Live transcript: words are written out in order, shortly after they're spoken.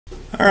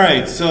All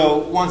right,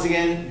 so once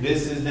again,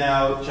 this is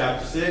now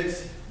chapter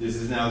 6. This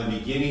is now the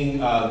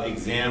beginning of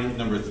exam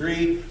number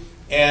 3.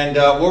 And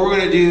what we're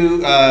going to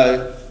do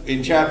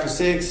in chapter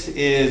 6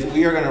 is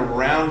we are going to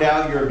round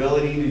out your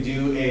ability to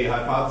do a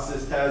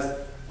hypothesis test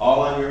all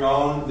on your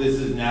own. This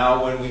is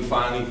now when we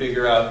finally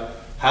figure out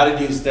how to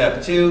do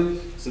step 2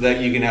 so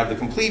that you can have the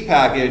complete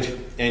package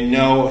and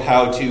know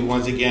how to,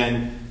 once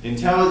again,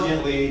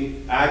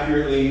 intelligently,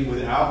 accurately,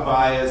 without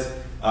bias,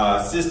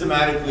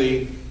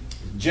 systematically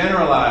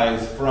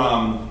generalize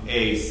from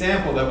a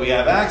sample that we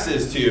have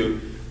access to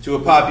a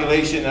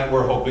population that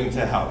we're hoping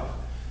to help.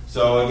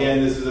 So again,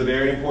 this is a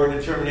very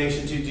important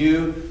determination to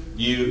do.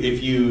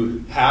 If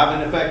you have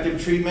an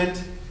effective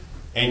treatment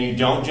and you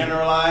don't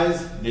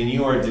generalize, then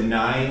you are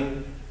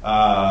denying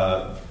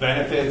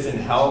benefits and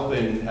help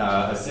and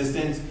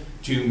assistance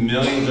to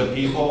millions of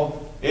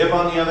people. If,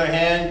 on the other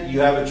hand, you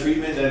have a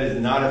treatment that is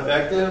not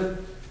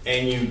effective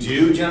and you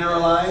do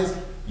generalize,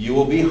 you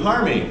will be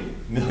harming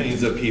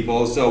millions of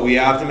people. So we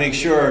have to make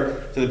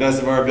sure, to the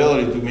best of our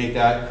ability, to make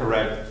that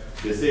correct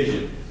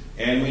decision.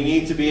 And we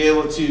need to be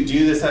able to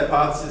do this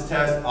hypothesis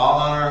test all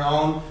on our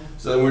own.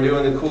 So we're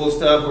doing the cool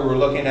stuff where we're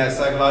looking at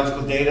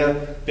psychological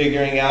data,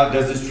 figuring out,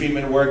 does this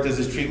treatment work, does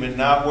this treatment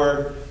not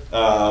work?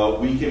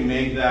 We can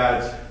make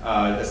that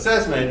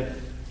assessment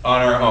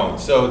on our own.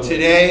 So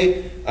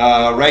today,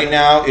 right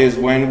now, is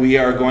when we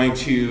are going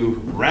to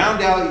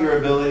round out your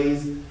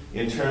abilities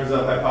in terms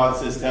of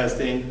hypothesis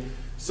testing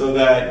so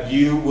that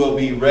you will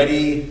be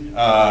ready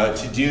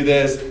to do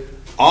this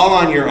all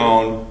on your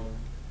own.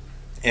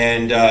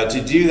 And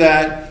to do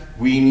that,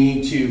 we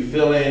need to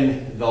fill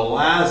in the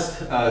last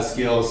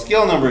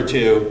skill number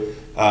 2,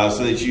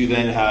 so that you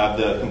then have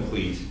the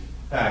complete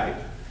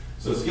package.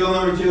 So skill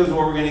number 2 is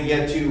what we're going to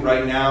get to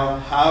right now.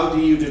 How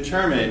do you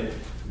determine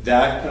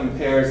that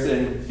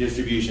comparison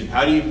distribution?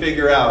 How do you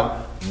figure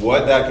out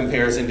what that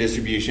comparison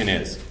distribution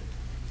is?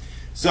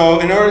 So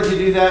in order to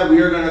do that,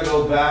 we are going to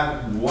go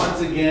back once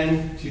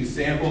again to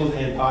samples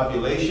and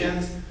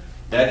populations.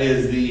 That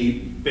is the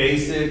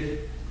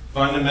basic,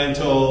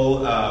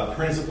 fundamental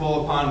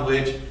principle upon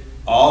which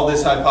all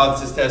this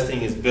hypothesis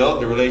testing is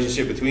built, the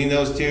relationship between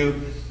those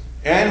two.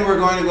 And we're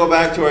going to go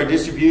back to our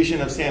distribution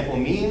of sample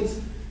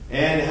means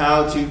and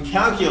how to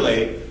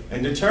calculate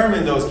and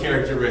determine those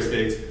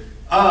characteristics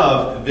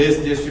of this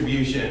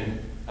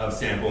distribution of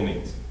sample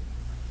means.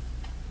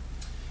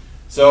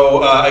 So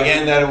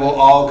again, that will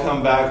all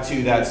come back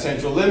to that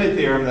central limit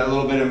theorem, that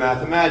little bit of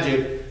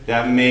mathemagic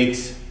that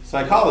makes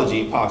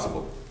psychology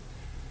possible.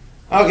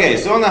 Okay,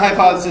 so in the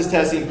hypothesis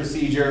testing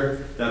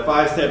procedure, that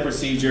 5-step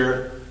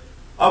procedure,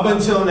 up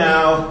until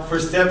now, for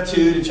step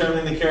 2,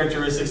 determining the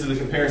characteristics of the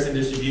comparison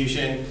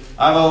distribution,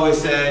 I've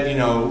always said,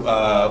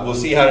 we'll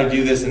see how to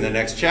do this in the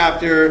next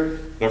chapter,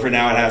 but for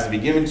now it has to be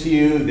given to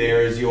you.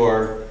 There's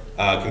your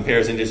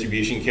comparison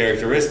distribution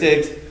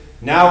characteristics.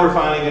 Now we're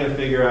finally going to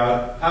figure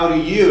out how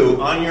do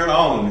you, on your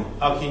own,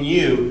 how can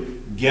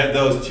you get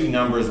those two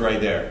numbers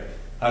right there?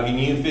 How can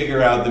you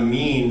figure out the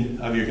mean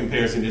of your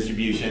comparison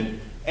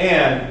distribution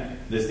and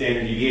the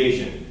standard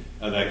deviation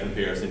of that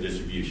comparison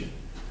distribution?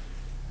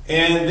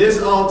 And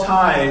this all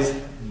ties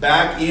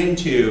back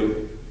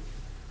into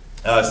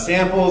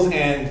samples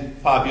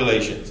and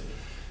populations.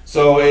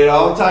 So it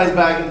all ties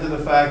back into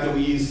the fact that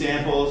we use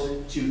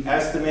samples to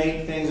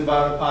estimate things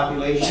about a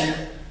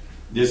population.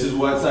 This is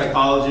what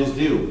psychologists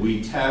do.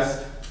 We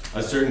test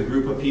a certain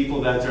group of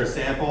people, that's our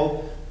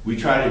sample. We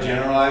try to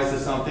generalize to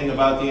something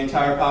about the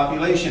entire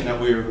population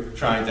that we're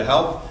trying to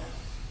help.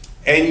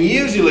 And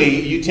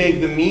usually you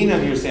take the mean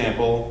of your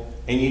sample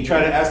and you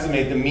try to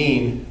estimate the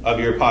mean of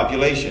your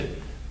population.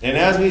 And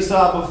as we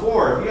saw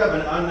before, if you have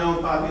an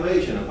unknown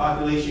population, a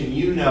population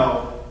you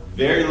know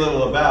very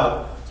little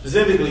about,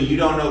 specifically you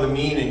don't know the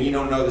mean and you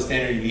don't know the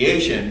standard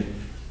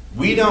deviation,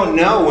 we don't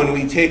know when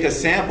we take a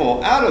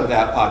sample out of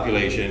that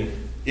population,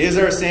 is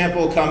our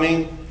sample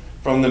coming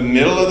from the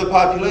middle of the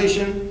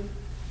population,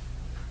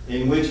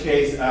 in which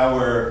case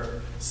our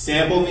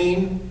sample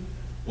mean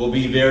will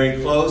be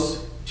very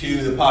close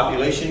to the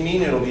population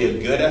mean. It'll be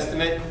a good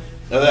estimate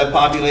of that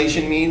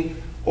population mean.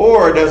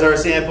 Or does our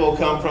sample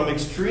come from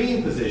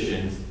extreme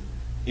positions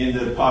in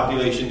the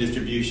population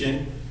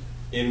distribution,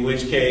 in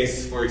which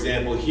case, for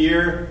example,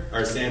 here,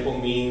 our sample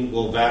mean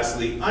will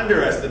vastly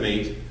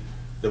underestimate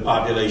the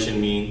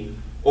population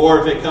mean. Or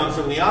if it comes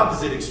from the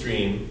opposite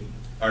extreme,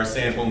 our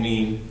sample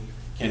mean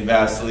can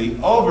vastly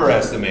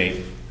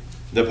overestimate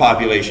the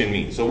population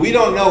mean. So we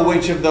don't know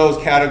which of those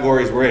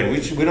categories we're in.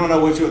 We don't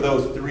know which of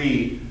those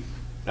 3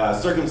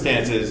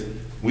 circumstances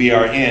we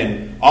are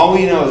in. All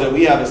we know is that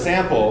we have a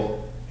sample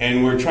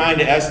and we're trying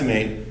to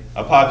estimate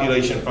a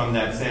population from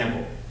that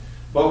sample.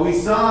 But we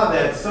saw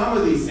that some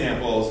of these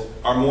samples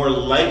are more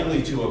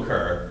likely to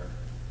occur,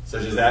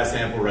 such as that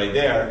sample right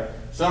there.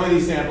 Some of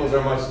these samples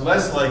are much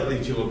less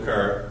likely to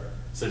occur,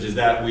 such as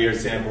that weird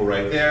sample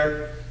right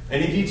there.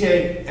 And if you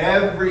take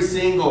every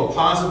single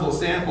possible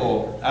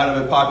sample out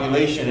of a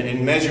population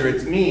and measure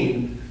its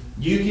mean,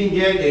 you can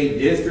get a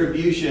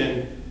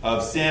distribution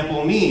of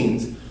sample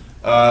means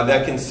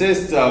that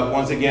consists of,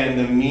 once again,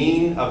 the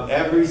mean of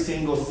every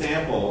single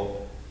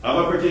sample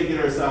of a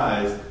particular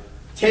size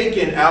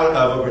taken out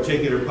of a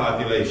particular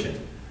population.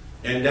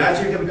 And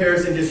that's your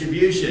comparison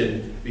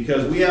distribution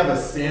because we have a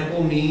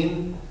sample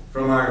mean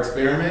from our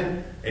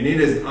experiment, and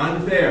it is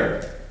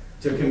unfair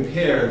to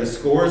compare the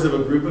scores of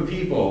a group of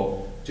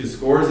people to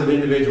scores of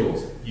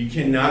individuals. You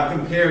cannot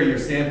compare your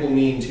sample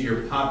mean to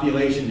your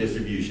population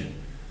distribution.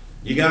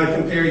 You got to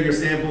compare your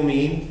sample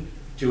mean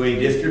to a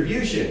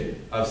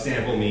distribution of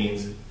sample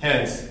means,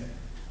 hence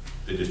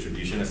the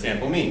distribution of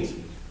sample means.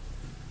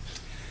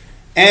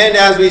 And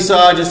as we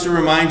saw, just to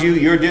remind you,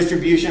 your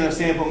distribution of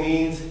sample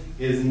means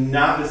is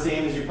not the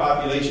same as your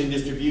population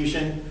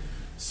distribution.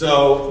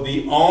 So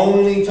the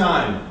only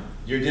time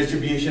your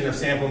distribution of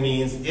sample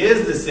means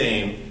is the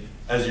same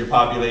as your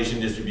population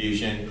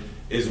distribution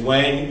is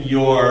when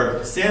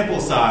your sample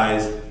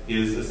size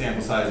is a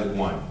sample size of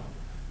 1.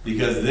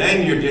 Because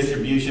then your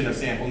distribution of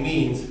sample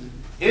means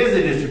is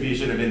a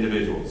distribution of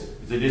individuals.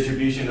 It's a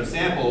distribution of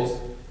samples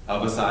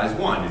of a size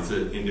 1. It's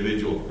an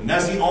individual. And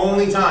that's the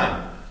only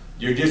time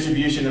your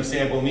distribution of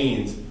sample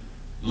means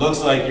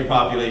looks like your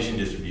population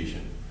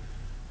distribution.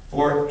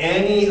 For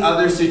any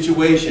other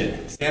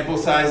situation, sample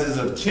sizes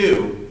of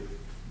 2,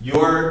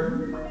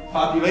 your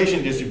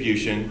population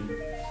distribution,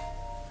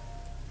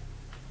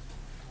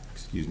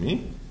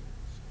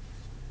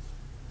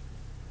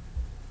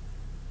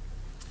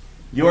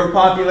 your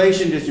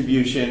population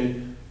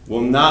distribution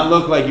will not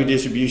look like your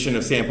distribution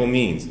of sample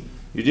means.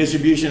 Your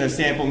distribution of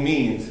sample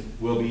means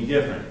will be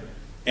different.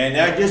 And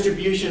that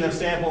distribution of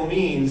sample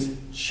means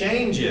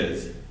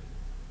changes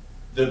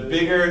the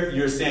bigger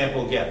your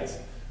sample gets.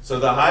 So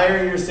the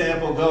higher your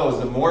sample goes,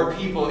 the more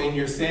people in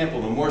your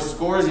sample, the more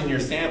scores in your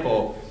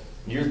sample,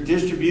 your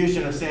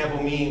distribution of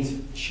sample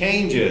means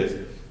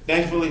changes.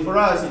 Thankfully for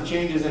us, it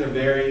changes in a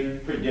very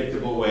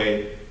predictable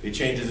way. It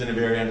changes in a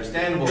very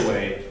understandable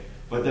way.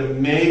 But the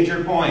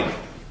major point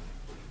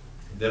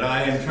that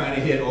I am trying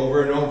to hit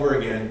over and over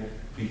again,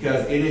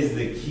 because it is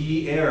the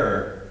key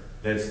error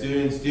that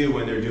students do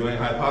when they're doing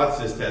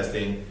hypothesis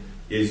testing,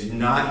 is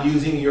not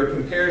using your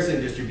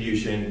comparison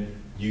distribution,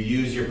 you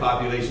use your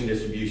population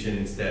distribution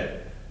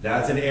instead.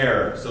 That's an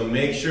error. So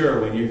make sure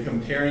when you're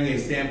comparing a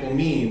sample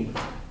mean,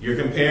 you're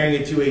comparing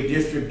it to a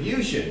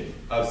distribution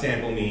of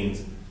sample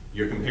means,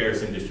 your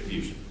comparison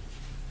distribution.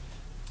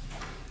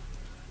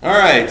 All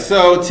right,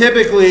 so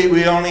typically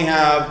we only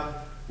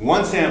have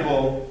one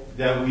sample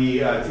that we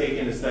take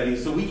in a study,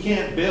 so we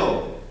can't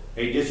build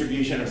a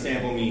distribution of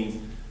sample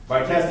means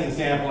by testing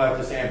sample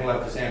after sample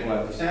after sample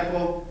after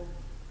sample.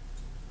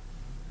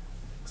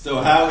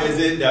 So how is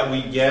it that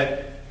we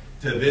get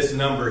to this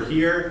number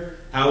here?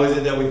 How is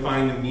it that we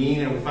find the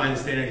mean and we find the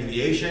standard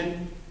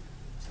deviation?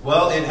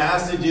 Well, it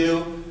has to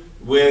do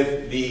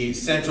with the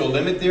central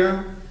limit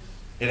theorem.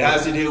 It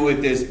has to do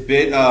with this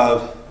bit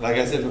of, like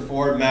I said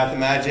before,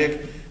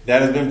 mathemagic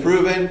that has been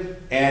proven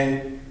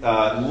and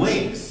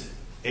links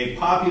a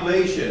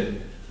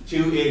population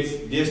to its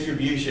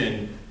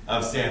distribution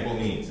of sample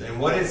means. And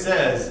what it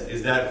says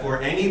is that for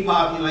any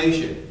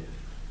population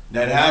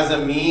that has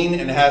a mean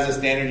and has a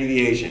standard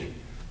deviation,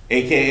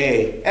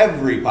 aka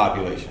every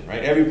population,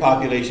 right? Every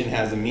population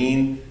has a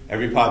mean,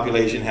 every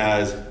population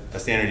has a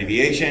standard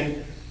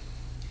deviation.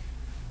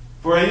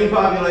 For any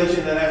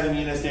population that has a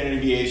mean and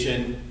standard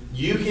deviation,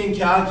 you can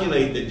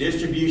calculate the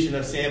distribution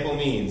of sample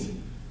means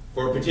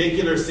for a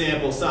particular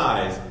sample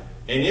size,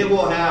 and it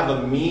will have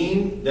a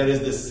mean that is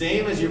the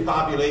same as your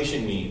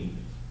population mean,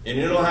 and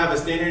it'll have a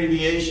standard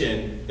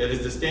deviation that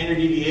is the standard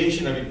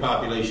deviation of your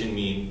population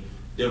mean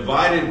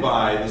divided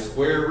by the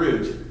square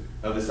root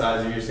of the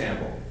size of your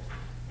sample.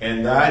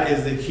 And that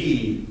is the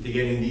key to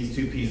getting these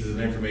two pieces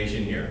of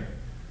information here.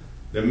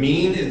 The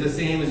mean is the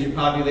same as your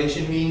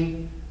population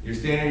mean. Your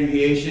standard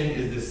deviation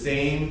is the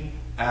same,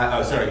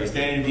 your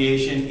standard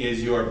deviation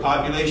is your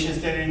population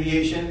standard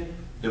deviation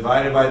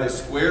divided by the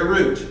square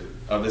root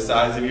of the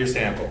size of your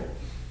sample.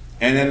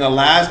 And then the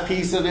last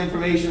piece of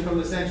information from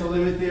the central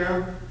limit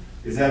theorem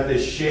is that the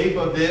shape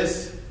of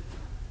this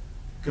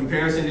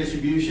comparison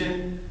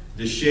distribution,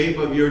 the shape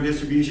of your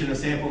distribution of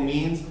sample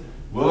means,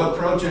 will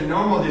approach a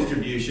normal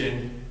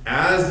distribution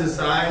as the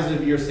size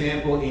of your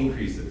sample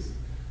increases.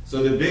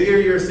 So the bigger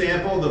your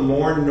sample, the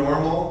more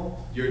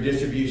normal your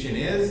distribution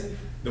is,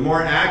 the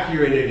more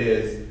accurate it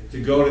is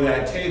to go to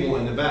that table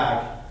in the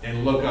back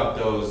and look up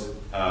those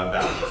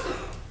values.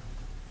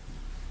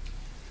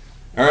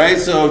 All right,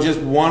 so just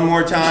one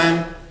more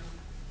time.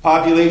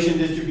 Population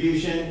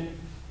distribution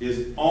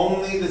is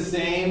only the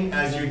same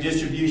as your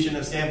distribution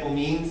of sample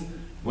means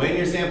when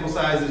your sample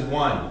size is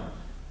 1.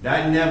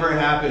 That never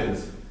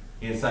happens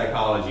in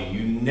psychology.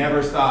 You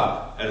never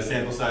stop at a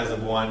sample size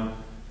of 1.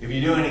 If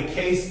you're doing a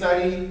case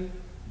study,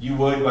 you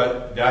would,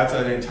 but that's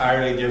an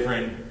entirely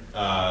different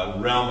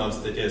realm of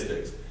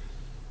statistics.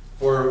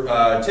 For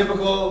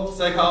typical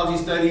psychology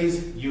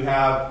studies, you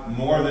have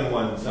more than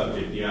one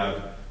subject. You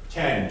have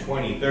 10,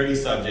 20, 30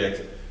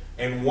 subjects.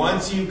 And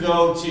once you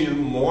go to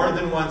more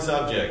than one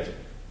subject,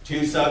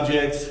 2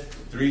 subjects,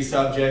 3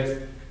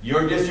 subjects,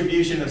 your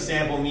distribution of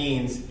sample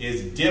means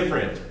is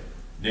different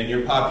than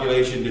your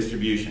population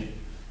distribution.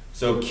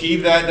 So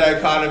keep that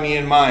dichotomy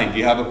in mind.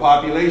 You have a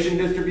population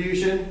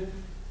distribution,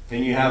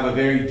 and you have a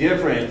very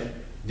different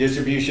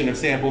distribution of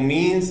sample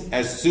means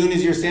as soon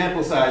as your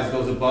sample size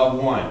goes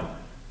above 1.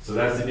 So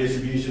that's the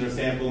distribution of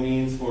sample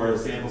means for a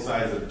sample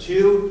size of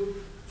 2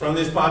 from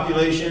this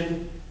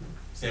population,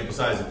 sample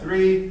size of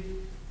 3,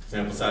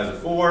 sample size of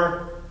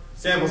 4,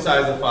 sample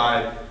size of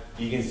 5.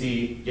 You can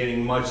see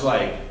getting much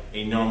like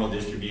a normal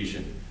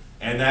distribution.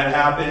 And that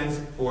happens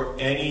for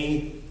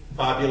any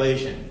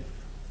population.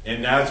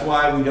 And that's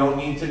why we don't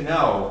need to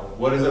know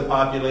what does a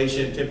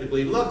population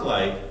typically look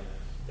like.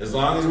 As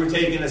long as we're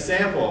taking a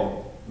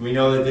sample, we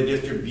know that the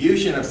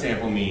distribution of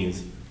sample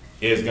means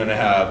is going to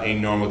have a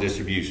normal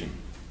distribution.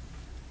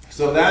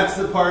 So that's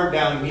the part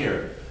down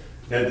here,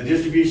 that the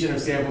distribution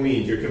of sample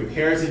means, your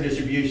comparison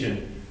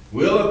distribution,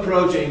 will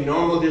approach a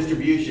normal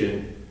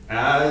distribution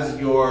as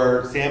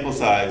your sample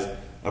size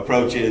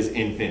approaches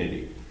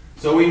infinity.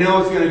 So we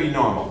know it's going to be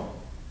normal.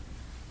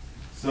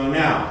 So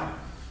now,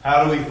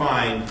 how do we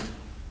find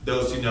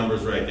those two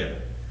numbers right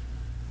there?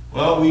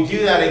 Well, we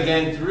do that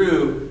again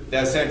through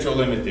that central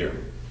limit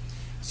theorem.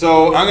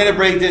 So I'm going to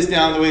break this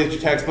down the way that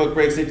your textbook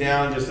breaks it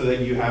down, just so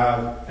that you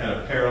have kind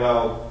of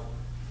parallel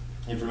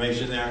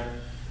information there.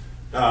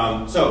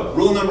 So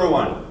rule number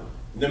 1,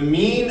 the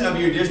mean of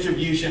your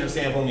distribution of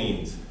sample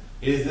means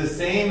is the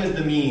same as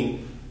the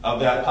mean of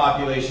that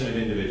population of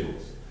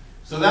individuals.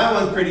 So that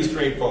one's pretty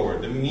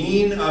straightforward. The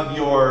mean of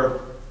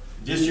your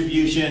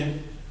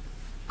distribution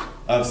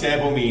of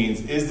sample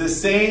means is the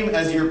same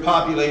as your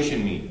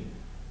population mean.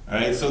 All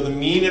right, so the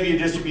mean of your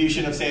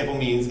distribution of sample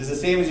means is the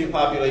same as your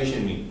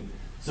population mean.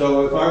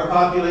 So if our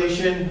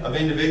population of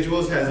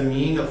individuals has a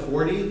mean of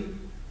 40,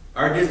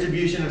 our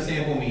distribution of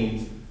sample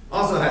means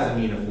also has a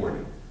mean of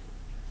 40.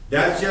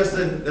 That's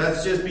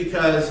just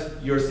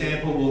because your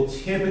sample will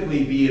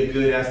typically be a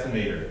good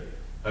estimator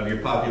of your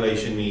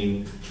population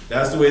mean.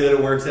 That's the way that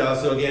it works out.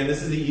 So again,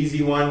 this is the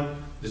easy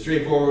one, the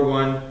straightforward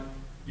one.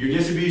 Your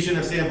distribution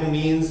of sample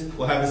means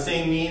will have the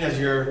same mean as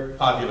your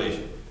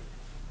population.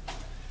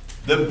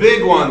 The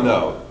big one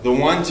though, the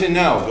one to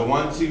know, the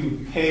one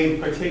to pay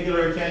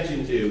particular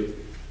attention to,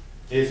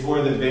 is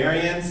for the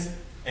variance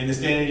and the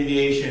standard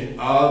deviation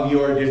of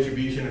your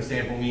distribution of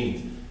sample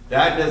means.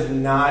 That does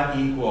not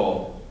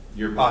equal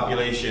your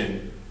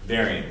population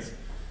variance.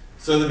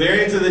 So the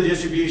variance of the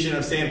distribution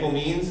of sample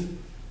means,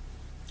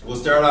 we'll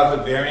start off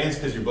with variance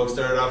because your book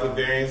started off with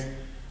variance.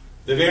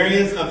 The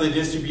variance of the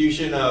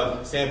distribution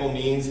of sample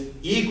means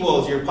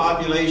equals your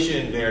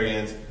population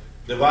variance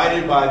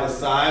divided by the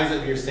size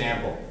of your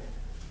sample.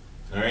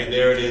 All right,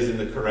 there it is in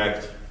the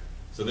correct.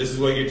 So this is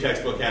what your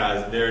textbook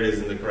has. There it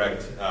is in the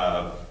correct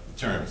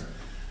terms.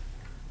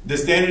 The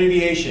standard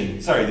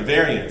deviation, sorry, the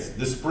variance,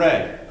 the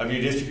spread of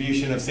your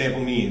distribution of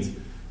sample means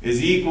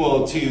is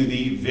equal to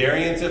the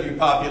variance of your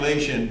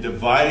population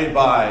divided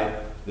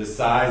by the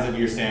size of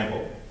your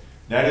sample.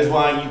 That is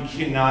why you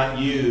cannot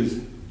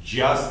use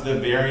just the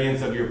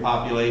variance of your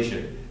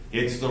population.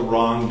 It's the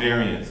wrong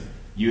variance.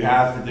 You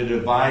have to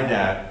divide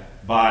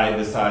that by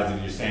the size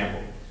of your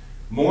sample.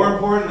 More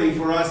importantly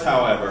for us,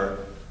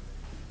 however,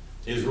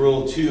 is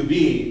rule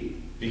 2b,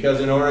 because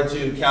in order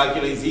to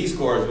calculate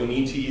z-scores, we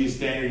need to use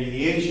standard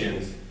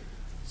deviations.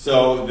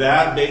 So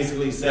that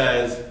basically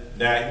says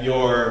that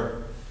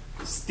your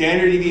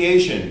standard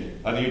deviation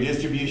of your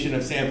distribution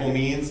of sample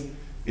means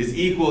is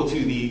equal to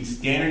the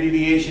standard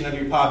deviation of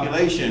your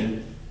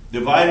population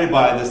divided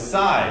by the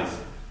size,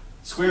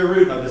 square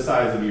root of the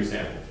size of your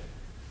sample.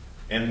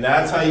 And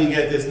that's how you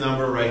get this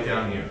number right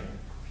down here.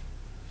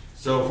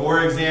 So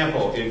for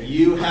example, if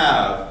you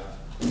have,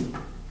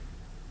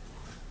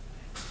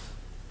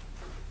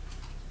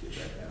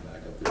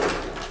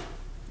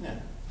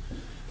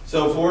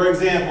 so for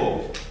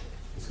example,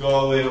 let's go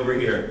all the way over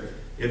here.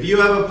 If you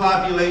have a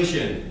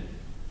population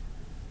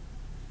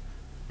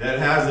that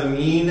has a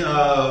mean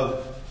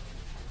of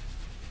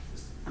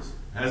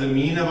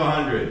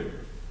 100,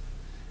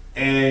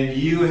 and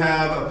you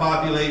have a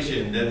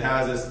population that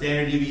has a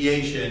standard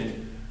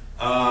deviation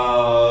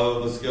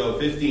of, let's go,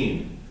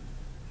 15.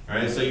 All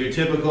right, so your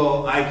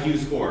typical IQ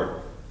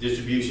score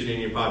distribution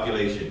in your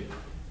population.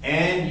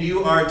 And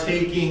you are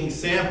taking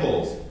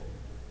samples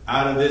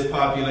out of this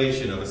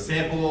population, of a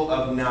sample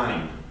of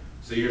 9.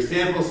 So your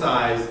sample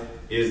size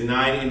is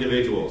 9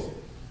 individuals.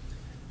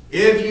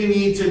 If you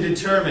need to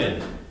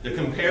determine the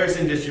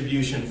comparison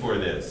distribution for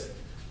this,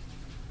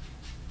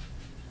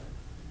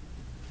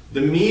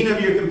 the mean of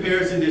your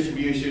comparison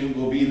distribution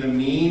will be the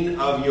mean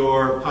of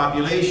your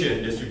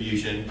population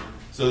distribution.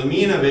 So the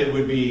mean of it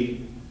would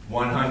be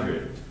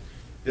 100.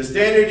 The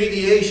standard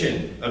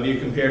deviation of your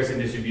comparison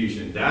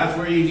distribution, that's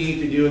where you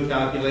need to do a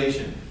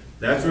calculation.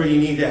 That's where you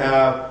need to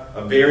have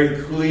a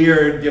very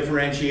clear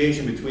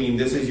differentiation between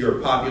this is your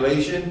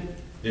population,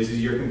 this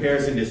is your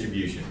comparison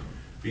distribution.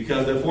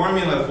 Because the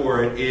formula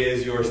for it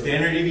is your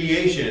standard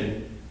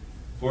deviation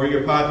for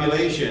your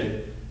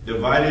population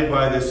divided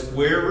by the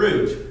square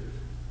root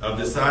of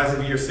the size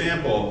of your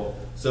sample.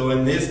 So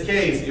in this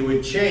case, it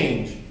would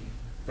change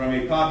from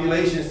a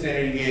population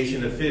standard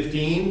deviation of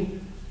 15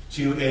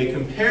 to a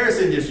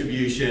comparison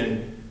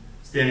distribution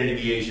standard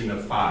deviation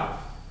of 5.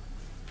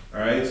 All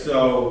right,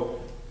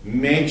 so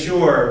make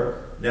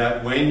sure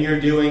that when you're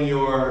doing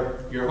your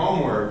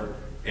homework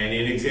and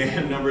in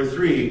exam number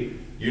 3,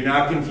 you're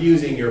not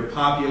confusing your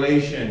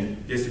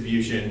population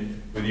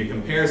distribution with your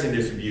comparison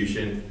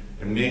distribution,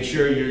 and make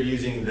sure you're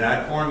using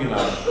that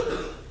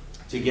formula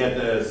to get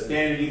the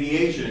standard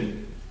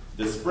deviation,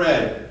 the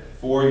spread,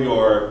 for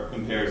your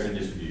comparison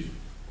distribution.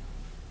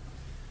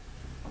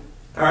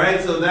 All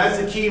right, so that's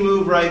a key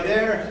move right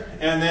there.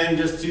 And then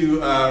just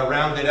to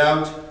round it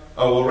out,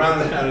 we'll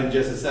round it out in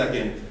just a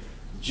second,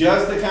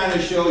 just to kind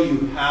of show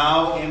you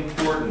how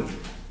important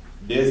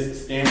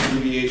this standard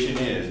deviation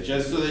is,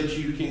 just so that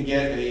you can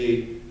get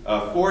a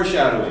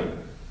foreshadowing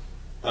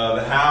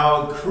of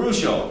how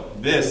crucial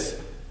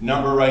this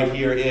number right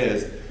here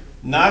is.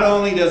 Not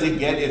only does it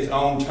get its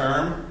own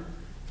term,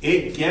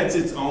 it gets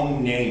its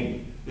own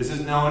name. This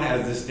is known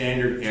as the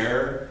standard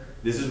error.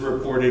 This is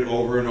reported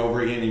over and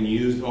over again and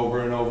used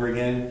over and over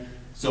again,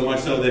 so much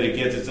so that it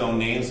gets its own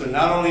name. So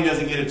not only does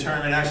it get a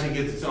term, it actually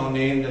gets its own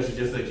name. That should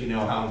just let you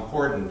know how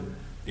important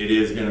it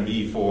is going to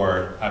be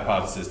for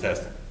hypothesis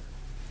testing.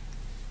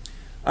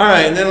 All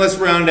right, and then let's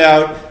round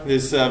out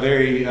this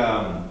very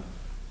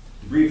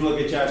brief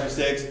look at Chapter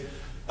 6.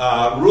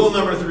 Rule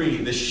number 3,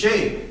 the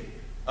shape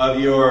of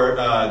your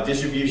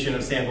distribution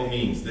of sample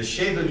means. The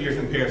shape of your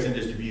comparison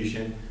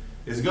distribution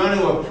is going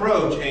to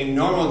approach a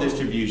normal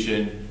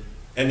distribution.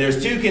 And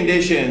there's 2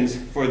 conditions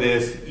for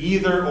this.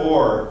 Either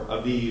or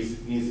of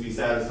these needs to be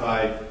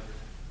satisfied.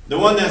 The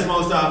one that's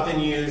most often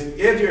used,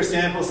 if your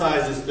sample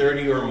size is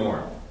 30 or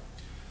more.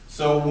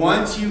 So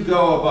once you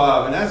go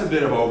above, and that's a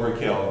bit of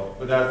overkill,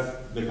 but that's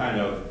the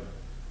kind of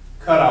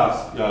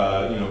cutoffs,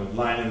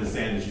 line in the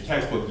sand that your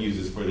textbook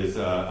uses for this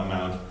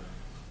amount.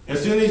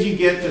 As soon as you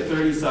get to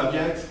 30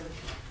 subjects,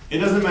 it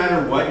doesn't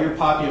matter what your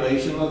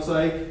population looks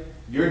like,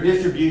 your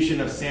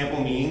distribution of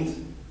sample means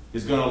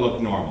is going to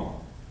look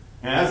normal.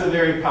 And that's a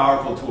very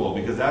powerful tool,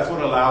 because that's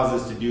what allows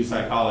us to do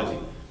psychology.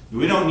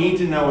 We don't need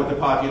to know what the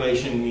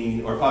population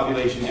mean or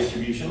population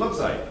distribution looks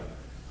like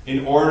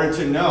in order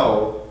to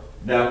know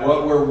that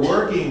what we're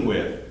working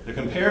with, the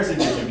comparison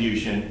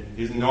distribution,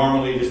 is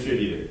normally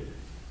distributed.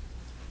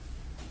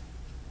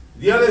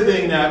 The other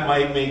thing that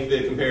might make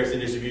the comparison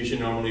distribution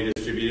normally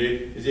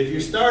distributed is if you're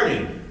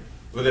starting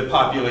with a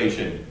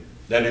population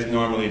that is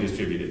normally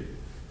distributed.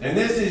 And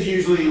this is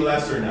usually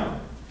lesser known,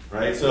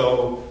 right?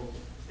 So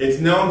it's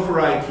known for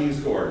IQ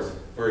scores,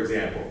 for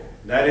example.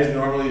 That is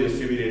normally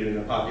distributed in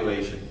a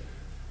population.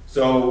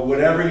 So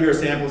whatever your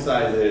sample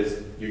size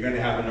is, you're going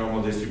to have a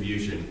normal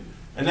distribution.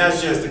 And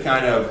that's just the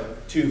kind of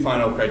 2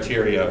 final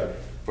criteria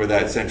for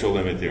that central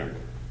limit theorem.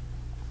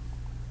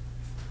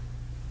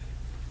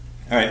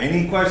 All right,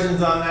 any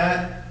questions on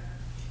that?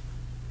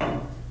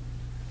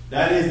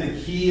 That is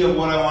the key of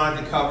what I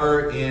wanted to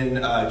cover in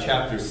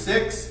Chapter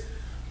 6.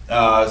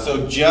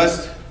 So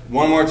just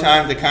one more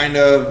time to kind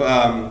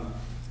of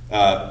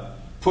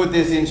put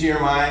this into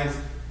your minds.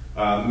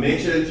 Make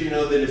sure that you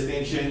know the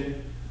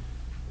distinction.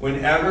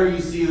 Whenever you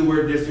see the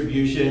word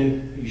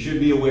distribution, you should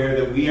be aware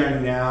that we are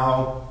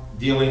now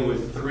dealing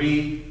with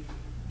 3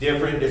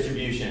 different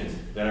distributions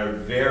that are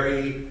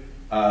very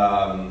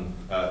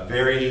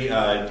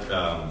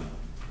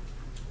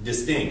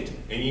distinct,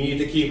 and you need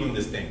to keep them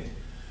distinct.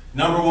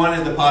 Number 1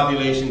 is the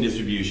population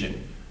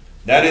distribution.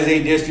 That is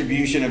a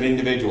distribution of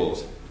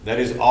individuals. That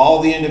is all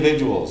the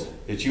individuals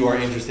that you are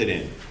interested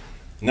in.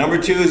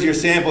 Number 2 is your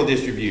sample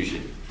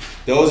distribution.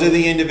 Those are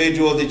the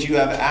individuals that you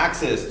have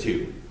access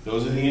to.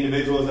 Those are the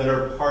individuals that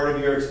are part of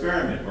your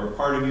experiment or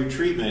part of your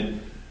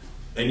treatment.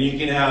 And you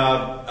can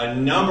have a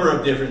number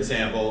of different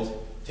samples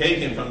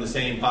taken from the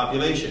same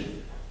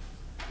population.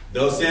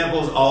 Those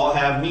samples all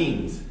have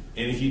means.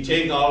 And if you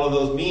take all of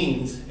those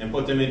means and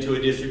put them into a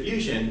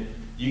distribution,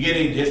 you get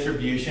a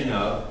distribution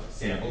of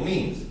sample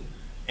means.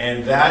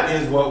 And that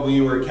is what we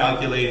were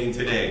calculating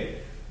today.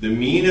 The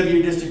mean of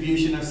your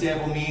distribution of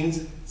sample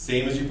means,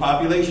 same as your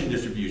population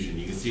distribution.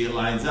 You can see it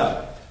lines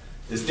up.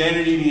 The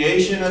standard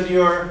deviation of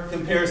your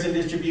comparison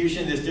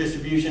distribution, this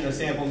distribution of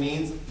sample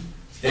means,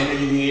 standard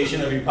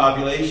deviation of your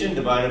population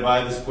divided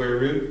by the square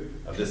root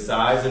of the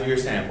size of your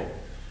sample.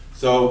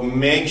 So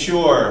make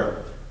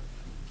sure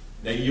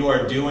that you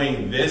are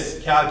doing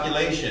this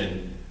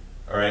calculation,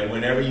 all right,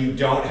 whenever you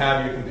don't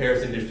have your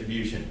comparison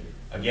distribution.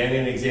 Again,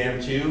 in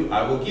exam 2,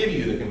 I will give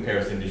you the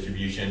comparison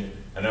distribution.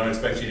 I don't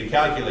expect you to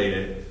calculate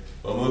it.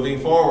 But moving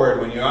forward,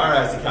 when you are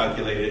asked to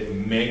calculate it,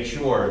 make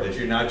sure that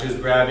you're not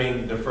just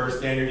grabbing the first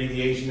standard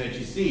deviation that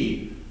you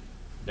see.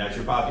 That's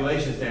your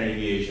population standard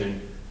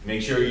deviation.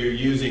 Make sure you're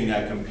using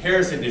that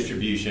comparison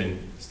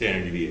distribution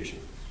standard deviation.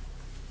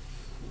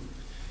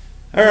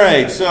 All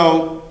right,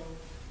 so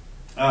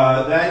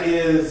that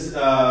is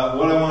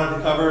what I wanted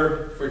to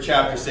cover for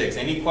Chapter 6.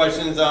 Any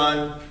questions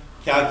on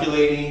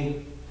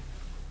calculating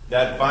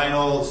that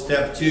final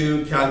step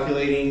 2,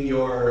 calculating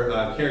your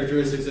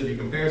characteristics of your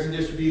comparison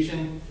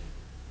distribution?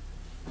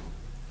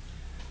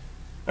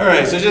 All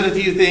right, so just a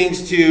few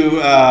things to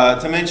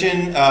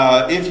mention.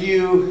 If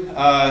you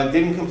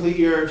didn't complete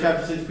your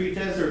Chapter 6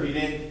 pretest, or if you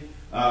didn't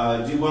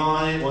do well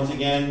on it. Once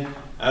again,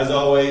 as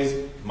always,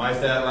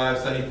 MyStatLab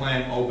study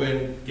plan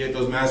open. Get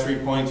those mastery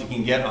points. You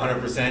can get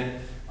 100%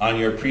 on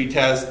your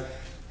pre-test.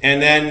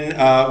 And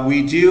then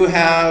we do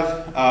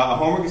have a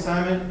homework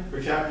assignment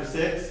for Chapter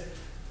 6,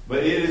 but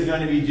it is going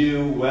to be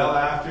due well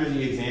after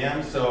the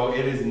exam, so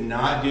it is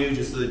not due,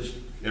 just so that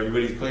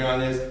everybody's clear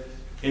on this,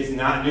 it's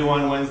not due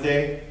on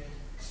Wednesday.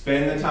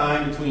 Spend the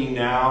time between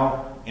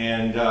now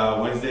and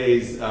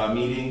Wednesday's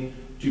meeting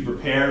to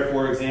prepare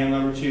for exam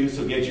number 2,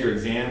 so get your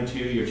exam 2,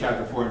 your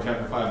Chapter 4 and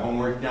Chapter 5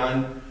 homework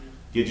done,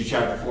 get your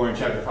Chapter 4 and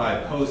Chapter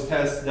 5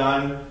 post-tests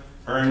done,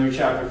 earn your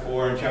Chapter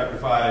 4 and Chapter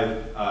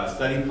 5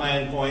 study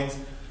plan points.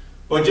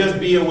 But just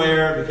be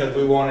aware, because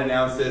we won't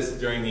announce this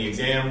during the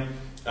exam,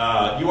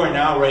 you are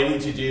now ready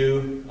to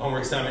do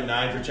homework assignment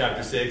 9 for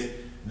Chapter 6.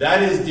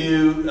 That is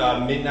due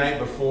midnight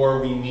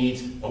before we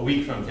meet a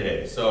week from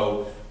today.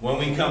 So when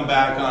we come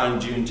back on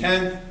June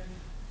 10th,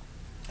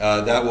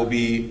 that will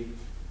be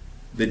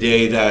the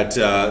day that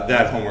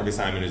that homework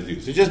assignment is due.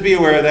 So just be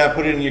aware of that,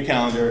 put it in your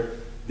calendar.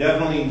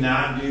 Definitely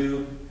not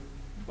due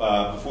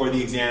before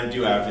the exam,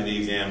 due after the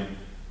exam,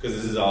 because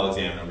this is all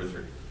exam number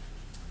 3.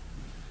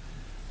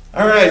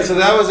 All right, so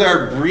that was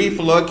our brief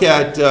look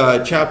at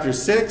Chapter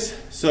 6.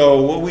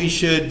 So what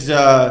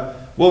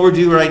we're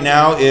doing right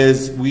now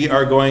is we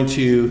are going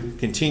to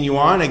continue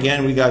on.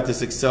 Again, we got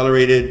this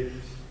accelerated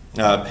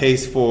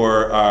pace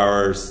for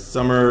our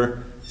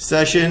summer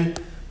session.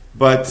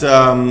 But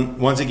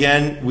once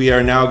again, we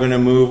are now going to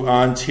move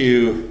on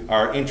to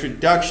our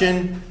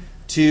introduction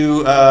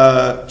to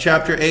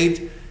Chapter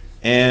 8.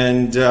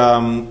 And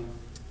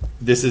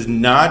this is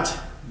not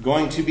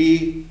going to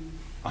be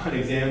on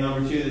exam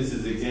number 2, this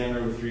is exam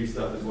number 3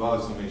 stuff as well,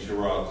 just to make sure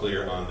we're all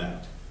clear on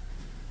that.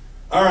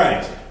 All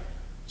right,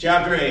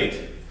 Chapter 8.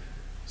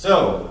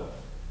 So,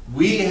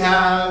 we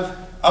have,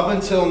 up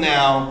until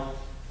now,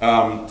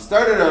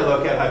 started our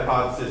look at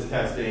hypothesis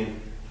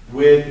testing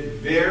with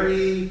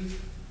very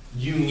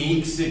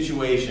unique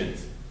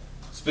situations.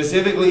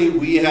 Specifically,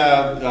 we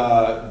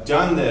have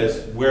done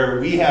this where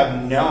we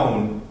have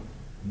known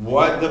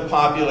what the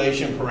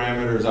population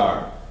parameters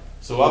are.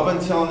 So up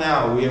until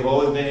now, we have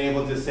always been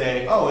able to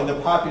say, oh, in the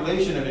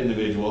population of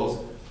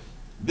individuals,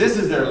 this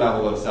is their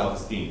level of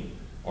self-esteem.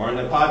 Or in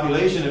the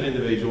population of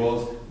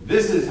individuals,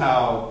 this is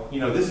how,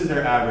 this is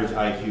their average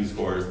IQ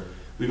scores.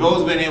 We've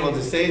always been able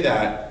to say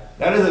that.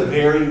 That is a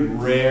very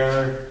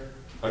rare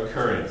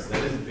occurrence.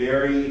 That is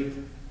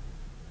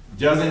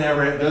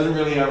doesn't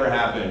really ever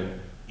happen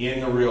in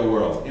the real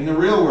world. In the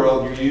real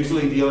world, you're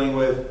usually dealing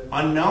with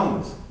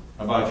unknowns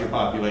about your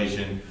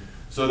population.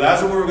 So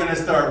that's what we're going to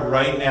start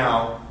right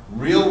now.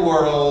 Real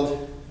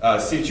world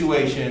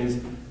situations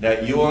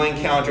that you will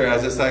encounter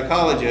as a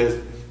psychologist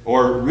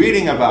or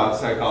reading about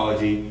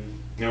psychology.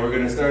 Now we're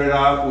going to start it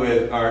off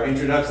with our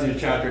introduction to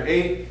Chapter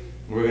 8.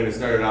 We're going to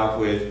start it off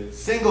with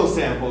single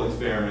sample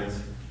experiments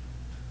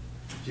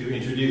to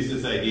introduce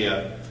this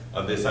idea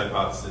of this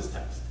hypothesis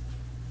test.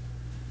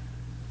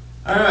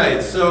 All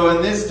right, so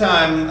in this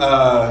time,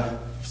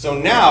 so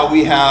now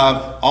we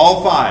have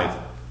all 5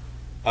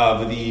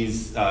 of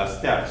these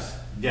steps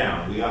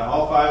down. We got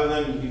all 5 of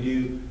them. You can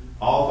do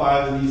all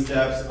 5 of these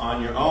steps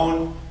on your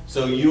own.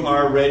 So you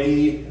are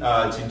ready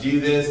to do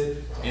this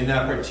in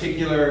that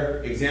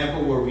particular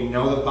example where we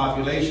know the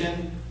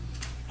population.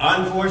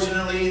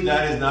 Unfortunately,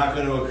 that is not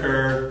going to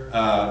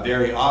occur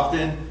very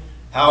often.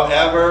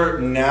 However,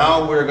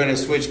 now we're going to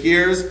switch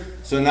gears.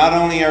 So not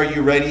only are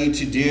you ready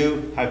to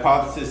do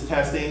hypothesis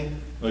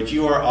testing, but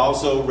you are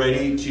also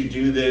ready to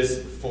do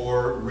this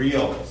for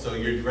real. So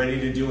you're ready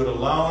to do it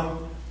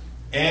alone,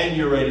 and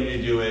you're ready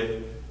to do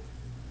it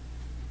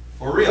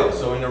for real.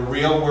 So in a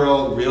real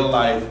world, real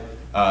life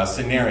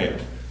scenario.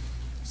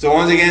 So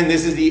once again,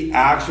 this is the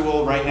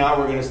actual, right now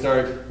we're going to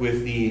start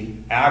with the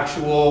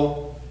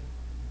actual,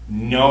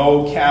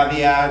 no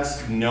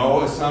caveats,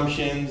 no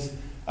assumptions,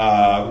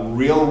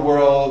 real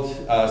world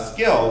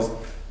skills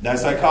that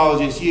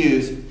psychologists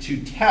use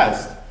to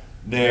test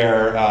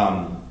their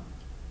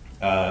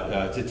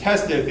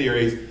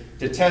theories,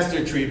 to test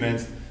their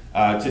treatments,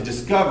 to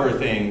discover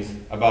things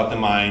about the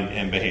mind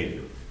and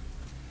behavior.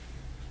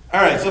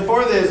 All right, so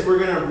for this, we're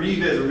going to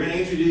revisit, we're going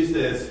to introduce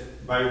this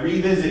by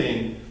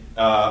revisiting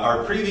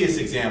our previous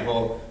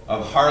example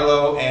of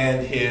Harlow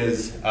and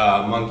his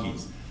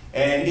monkeys.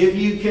 And if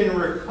you can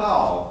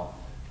recall,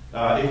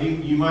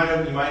 you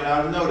might not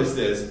have noticed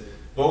this,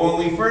 but when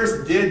we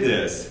first did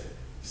this,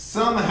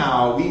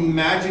 somehow we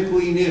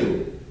magically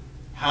knew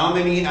how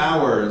many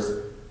hours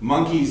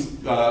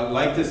monkeys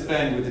like to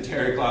spend with the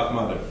terry cloth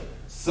mother.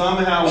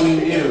 Somehow we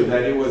knew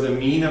that it was a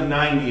mean of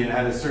 90 and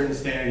had a certain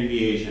standard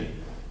deviation.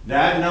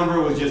 That number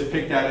was just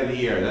picked out of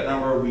the air. That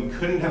number we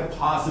couldn't have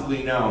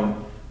possibly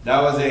known.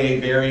 That was a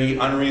very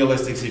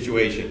unrealistic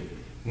situation.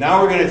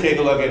 Now we're going to take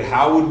a look at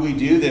how would we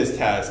do this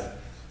test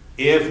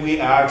if we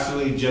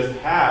actually just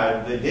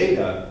had the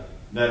data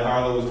that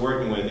Harlow was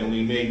working with and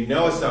we made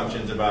no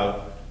assumptions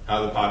about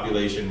how the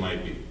population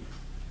might be.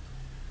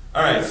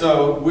 All right,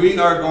 so we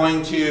are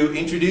going to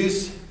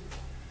introduce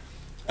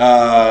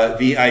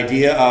the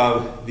idea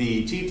of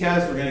the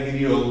t-test. We're going to give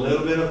you a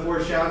little bit of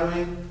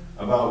foreshadowing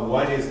about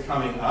what is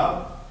coming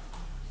up.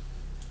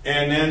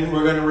 And then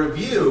we're going to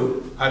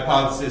review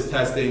hypothesis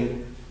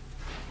testing,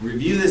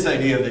 review this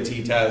idea of the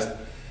t-test,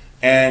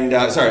 and,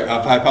 of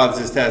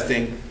hypothesis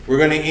testing. We're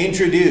going to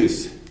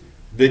introduce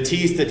the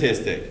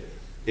t-statistic.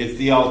 It's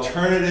the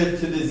alternative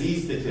to the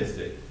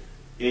z-statistic.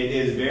 It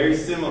is very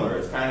similar.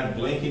 It's kind of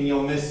blink and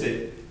you'll miss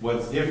it,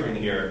 what's different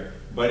here.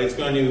 But it's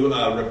going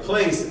to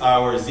replace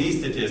our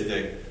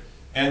z-statistic.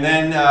 And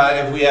then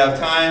if we have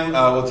time,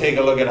 we'll take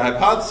a look at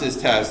hypothesis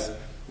tests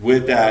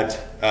with that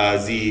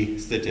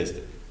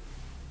z-statistic.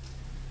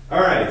 All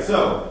right,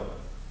 so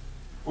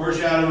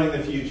foreshadowing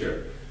the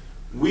future.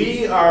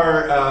 We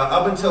are,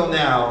 up until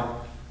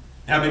now,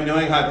 have been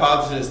doing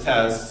hypothesis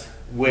tests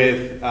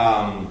with,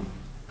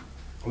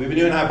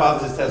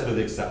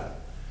 Excel.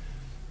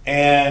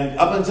 And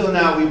up until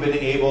now, we've been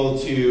able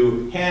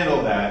to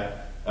handle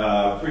that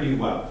pretty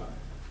well.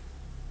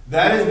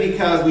 That is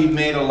because we've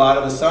made a lot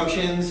of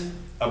assumptions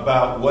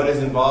about what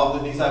is involved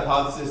in these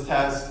hypothesis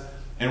tests.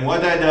 And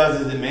what that does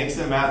is it makes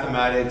the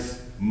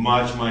mathematics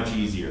much, much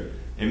easier.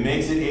 It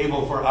makes it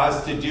able for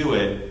us to do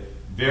it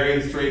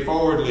very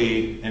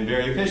straightforwardly and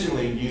very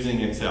efficiently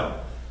using Excel.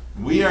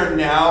 We are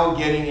now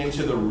getting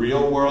into the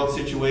real world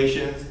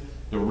situations,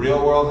 the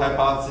real world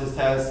hypothesis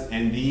tests,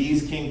 and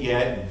these can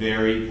get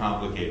very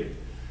complicated.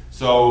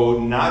 So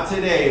not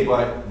today,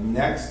 but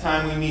next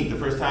time we meet, the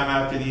first time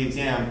after the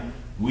exam,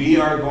 we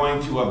are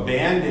going to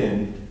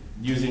abandon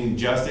using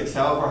just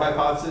Excel for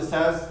hypothesis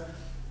tests,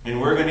 and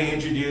we're going to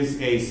introduce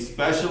a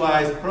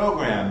specialized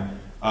program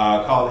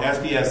called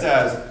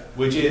SPSS,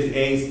 which is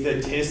a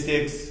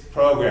statistics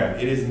program.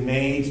 It is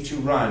made to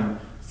run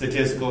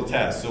statistical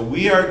tests. So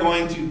we are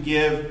going to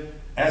give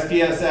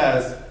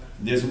SPSS,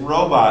 this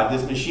robot,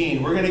 this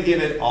machine, we're going to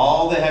give it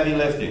all the heavy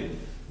lifting.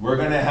 We're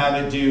going to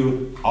have it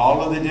do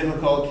all of the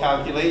difficult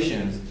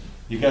calculations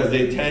because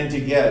they tend to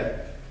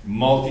get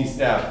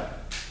multi-step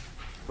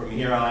from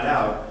here on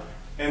out.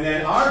 And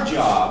then our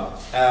job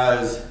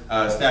as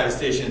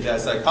statisticians,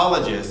 as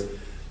psychologists,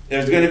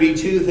 there's going to be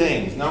two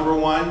things. Number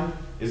one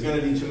is going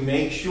to be to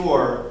make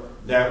sure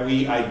that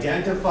we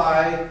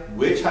identify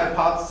which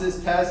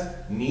hypothesis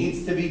test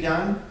needs to be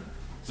done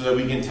so that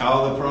we can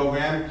tell the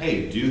program,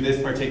 hey, do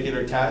this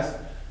particular test.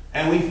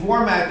 And we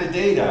format the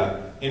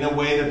data in a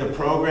way that the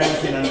program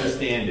can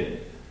understand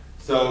it.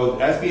 So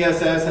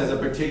SPSS has a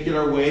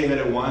particular way that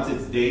it wants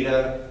its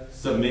data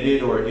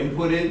submitted or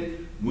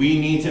inputted. We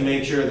need to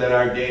make sure that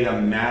our data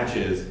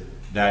matches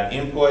that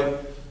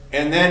input.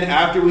 And then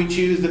after we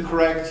choose the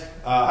correct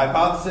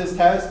hypothesis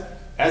test,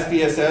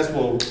 SPSS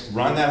will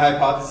run that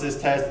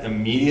hypothesis test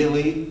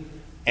immediately.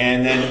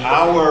 And then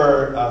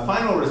our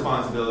final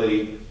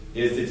responsibility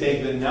is to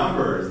take the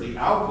numbers, the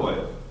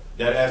output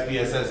that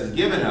SPSS has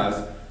given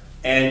us,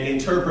 and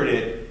interpret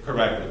it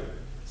correctly.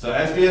 So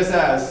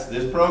SPSS,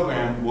 this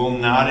program, will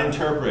not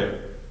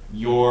interpret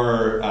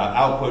your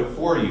output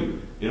for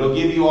you. It'll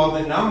give you all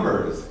the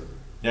numbers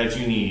that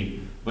you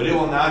need, but it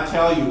will not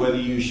tell you whether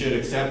you should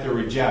accept or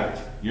reject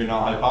your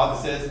null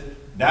hypothesis.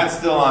 That's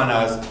still on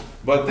us,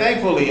 but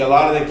thankfully a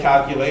lot of the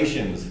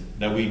calculations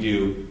that we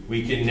do,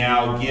 we can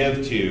now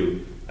give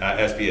to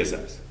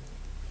SPSS.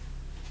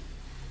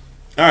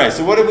 All right,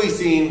 so what have we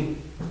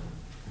seen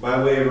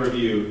by way of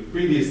review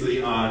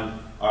previously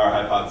on our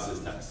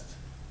hypothesis tests?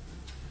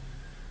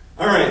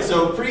 All right,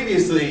 so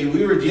previously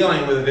we were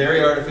dealing with a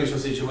very artificial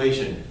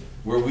situation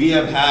where we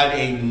have had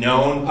a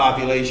known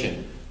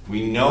population.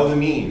 We know the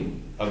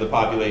mean of the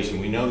population.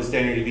 We know the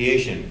standard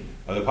deviation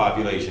of the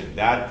population.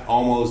 That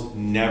almost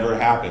never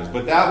happens.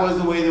 But that was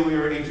the way that we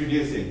were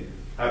introducing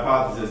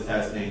hypothesis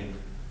testing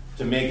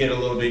to make it a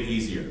little bit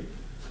easier.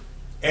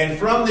 And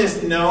from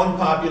this known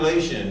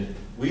population,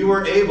 we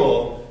were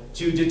able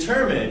to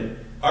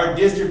determine our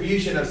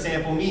distribution of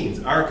sample means,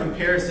 our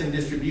comparison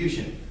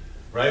distribution,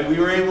 right? We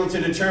were able to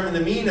determine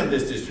the mean of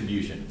this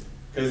distribution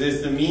because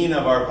it's the mean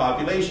of our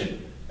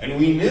population. And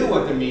we knew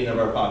what the mean of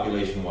our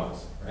population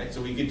was, right?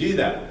 So we could do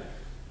that.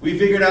 We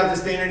figured out the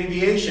standard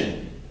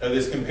deviation of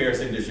this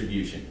comparison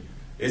distribution.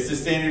 It's the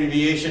standard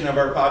deviation of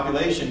our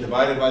population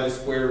divided by the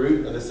square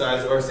root of the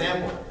size of our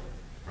sample,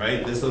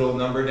 right? This little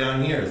number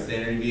down here,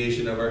 standard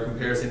deviation of our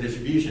comparison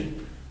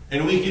distribution.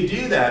 And we could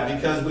do that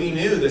because we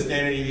knew the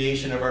standard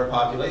deviation of our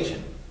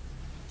population.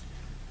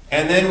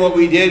 And then what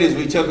we did is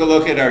we took a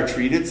look at our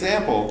treated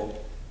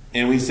sample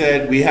and we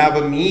said we have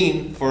a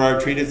mean for our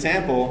treated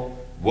sample.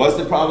 What's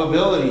the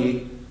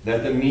probability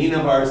that the mean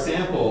of our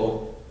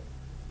sample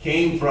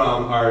came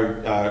from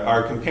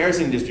our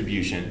comparison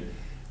distribution?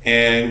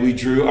 And we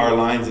drew our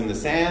lines in the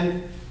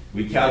sand.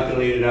 We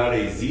calculated out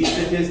a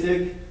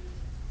z-statistic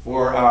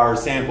for our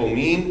sample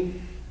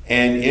mean.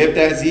 And if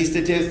that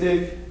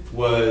z-statistic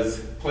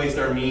placed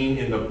our mean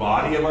in the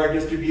body of our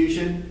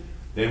distribution,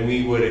 then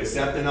we would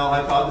accept the null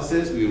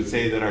hypothesis. We would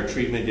say that our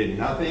treatment did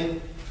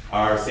nothing.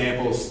 Our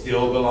sample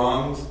still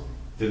belongs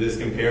to this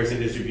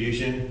comparison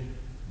distribution,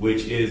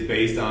 which is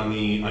based on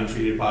the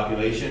untreated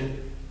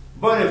population.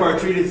 But if our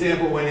treated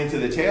sample went into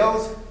the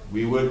tails,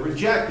 we would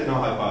reject the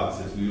null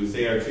hypothesis. We would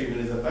say our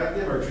treatment is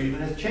effective, our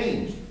treatment has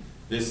changed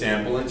this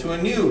sample into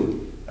a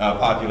new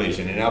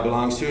population. It now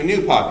belongs to a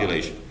new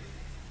population.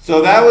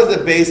 So that was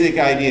the basic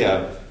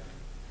idea.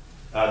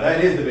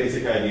 That is the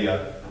basic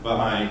idea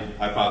behind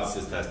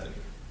hypothesis testing.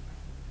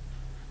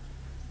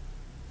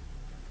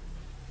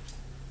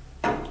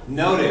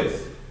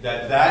 Notice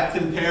that that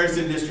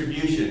comparison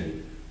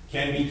distribution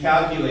can be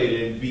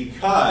calculated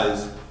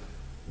because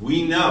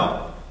we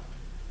know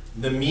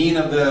the mean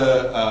of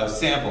the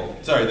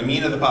the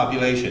mean of the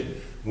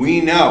population.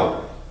 We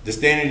know the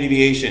standard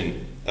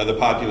deviation of the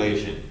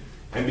population.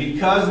 And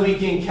because we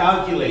can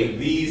calculate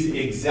these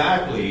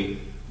exactly,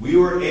 we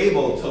were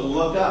able to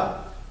look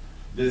up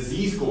the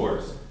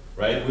z-scores,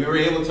 right? We were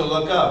able to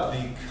look up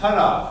the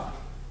cutoff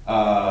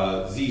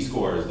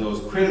z-scores,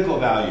 those critical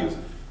values.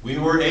 We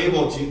were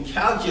able to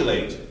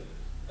calculate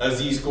a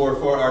z-score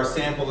for our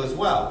sample as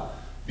well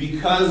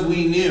because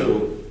we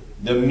knew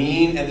the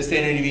mean and the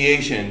standard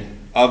deviation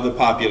of the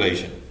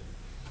population.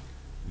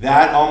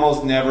 That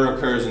almost never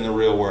occurs in the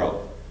real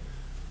world.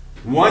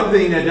 One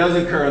thing that does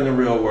occur in the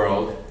real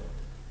world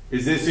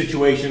is this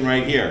situation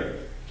right here,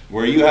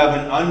 where you have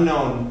an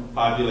unknown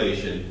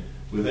population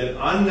with an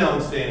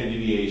unknown standard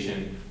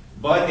deviation,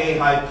 but a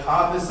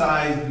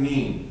hypothesized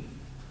mean.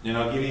 And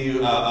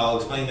I'll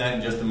explain that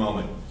in just a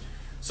moment.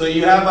 So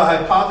you have a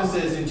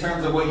hypothesis in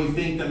terms of what you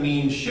think the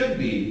mean should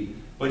be,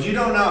 but you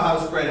don't know how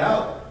spread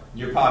out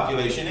your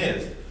population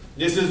is.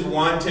 This is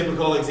one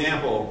typical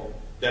example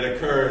that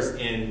occurs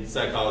in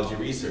psychology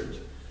research.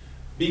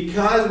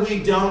 Because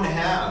we don't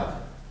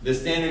have the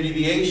standard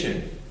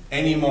deviation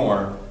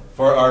anymore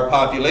for our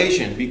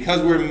population,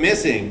 because we're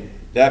missing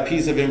that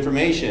piece of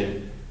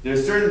information,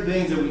 there's certain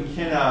things that we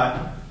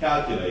cannot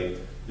calculate.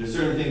 There's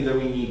certain things that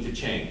we need to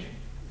change.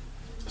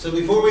 So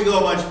before we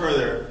go much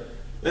further,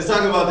 let's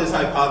talk about this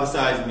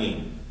hypothesized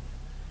mean.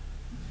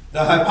 The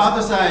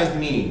hypothesized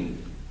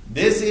mean,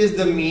 this is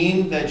the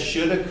mean that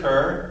should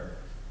occur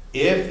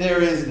if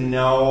there is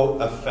no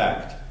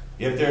effect,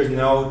 if there's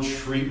no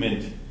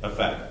treatment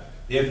effect,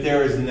 if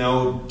there is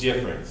no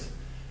difference.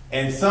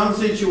 In some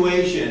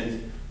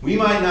situations, we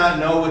might not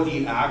know what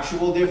the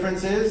actual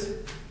difference is,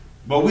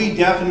 but we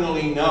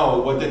definitely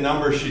know what the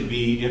number should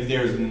be if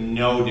there's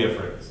no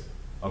difference.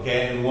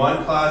 Okay, and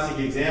one classic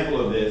example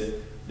of this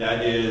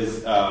that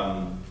is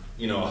a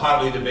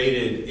hotly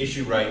debated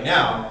issue right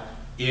now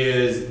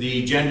is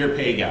the gender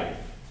pay gap.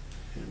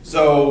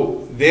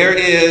 So there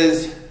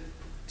is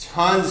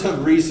tons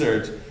of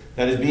research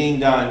that is being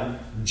done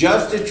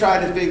just to try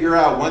to figure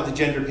out what the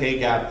gender pay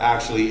gap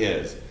actually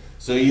is.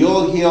 So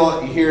you'll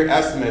hear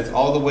estimates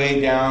all the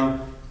way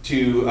down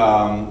to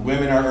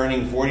women are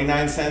earning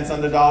 49 cents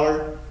on the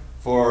dollar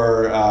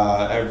for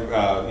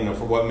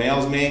for what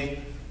males make,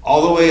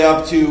 all the way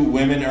up to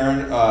women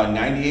earn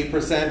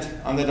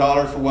 98% on the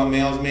dollar for what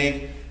males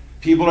make.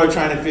 People are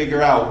trying to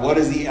figure out what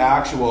is the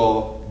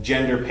actual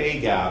gender pay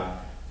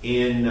gap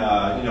in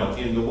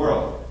in the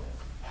world.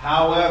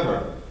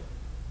 However,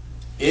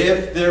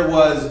 if there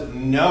was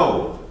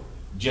no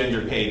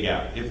gender pay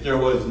gap, if there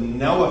was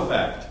no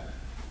effect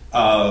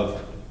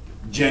of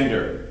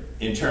gender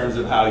in terms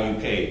of how you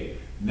pay,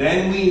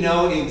 then we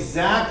know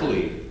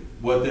exactly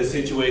what the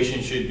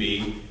situation should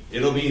be.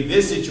 It'll be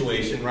this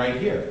situation right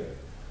here.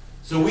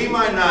 So we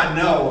might not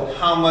know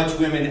how much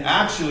women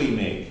actually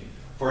make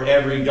for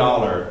every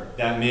dollar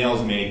that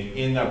males make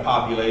in the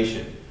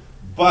population.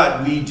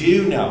 But we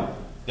do know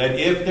that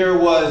if there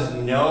was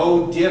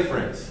no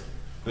difference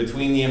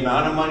between the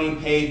amount of money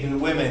paid to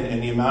women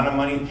and the amount of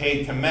money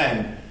paid to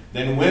men,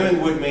 then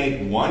women would make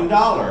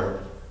 $1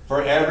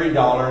 for every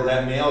dollar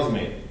that males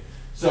make.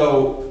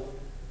 So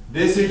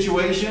this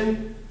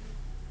situation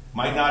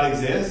might not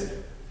exist,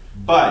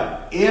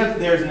 but if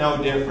there's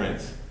no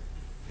difference,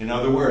 in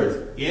other words,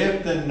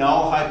 if the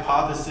null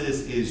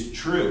hypothesis is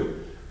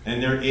true,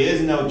 and there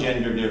is no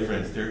gender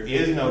difference, there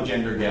is no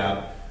gender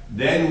gap,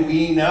 then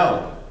we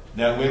know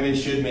that women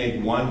should make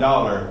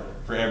 $1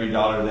 for every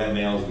dollar that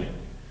males make.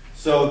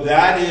 So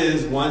that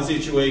is one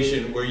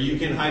situation where you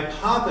can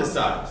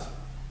hypothesize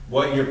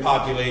what your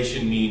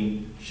population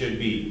mean should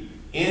be.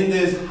 In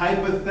this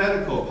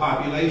hypothetical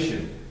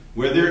population,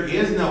 where there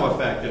is no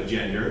effect of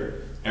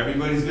gender,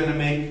 everybody's going to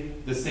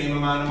make the same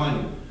amount of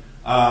money.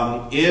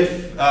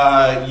 If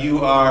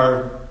you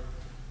are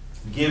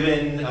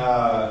given,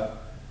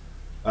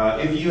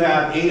 if you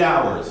have 8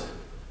 hours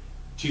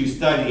to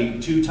study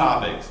 2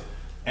 topics,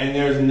 and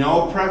there's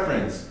no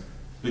preference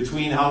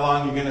between how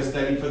long you're going to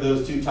study for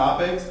those 2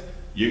 topics,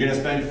 you're going to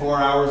spend 4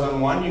 hours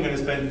on one, you're going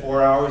to spend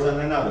 4 hours on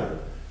another.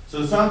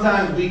 So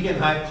sometimes we can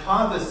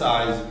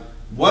hypothesize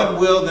what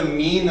will the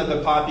mean of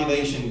the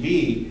population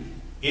be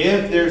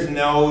if there's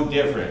no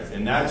difference.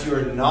 And that's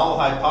your null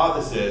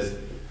hypothesis.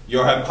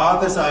 Your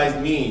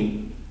hypothesized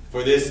mean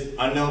for this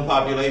unknown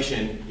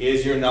population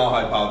is your null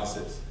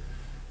hypothesis.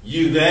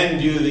 You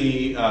then do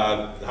the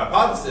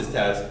hypothesis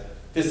test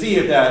to see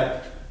if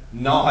that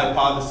null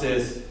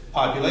hypothesis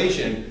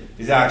population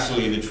is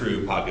actually the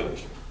true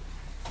population.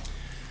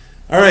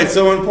 All right,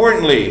 so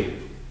importantly,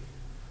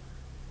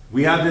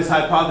 We have this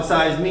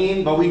hypothesized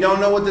mean, but we don't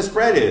know what the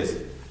spread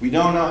is. We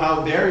don't know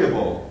how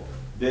variable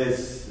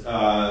this,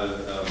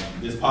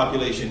 this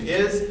population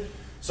is.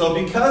 So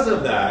because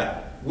of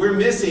that, we're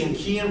missing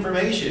key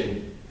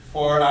information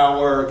for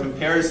our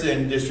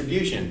comparison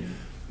distribution.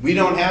 We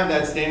don't have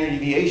that standard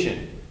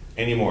deviation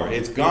anymore.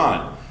 It's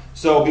gone.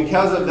 So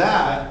because of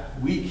that,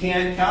 we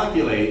can't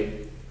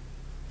calculate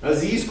a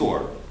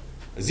z-score.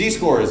 A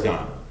z-score is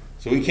gone.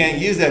 So we can't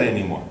use that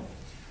anymore.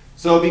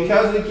 So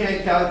because we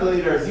can't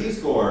calculate our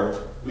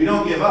z-score, we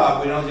don't give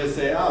up. We don't just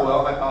say, oh,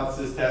 well,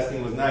 hypothesis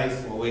testing was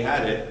nice. Well, we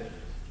had it.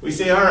 We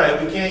say, all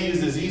right, we can't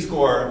use the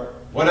z-score.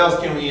 What else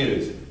can we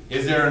use?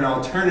 Is there an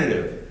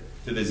alternative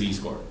to the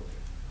z-score?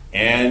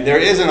 And there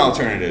is an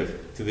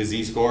alternative to the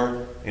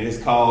z-score, and it's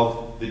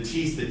called the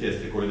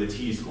t-statistic or the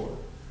t-score.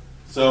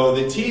 So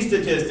the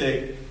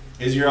t-statistic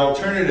is your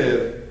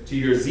alternative to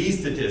your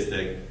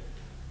z-statistic.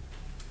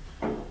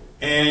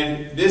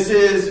 And this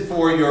is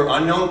for your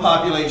unknown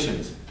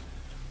populations.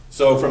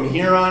 So from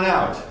here on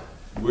out,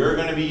 we're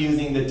going to be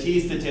using the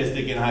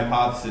t-statistic in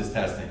hypothesis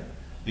testing.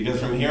 Because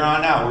from here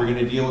on out, we're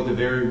going to deal with a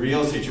very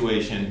real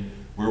situation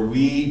where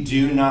we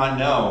do not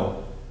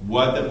know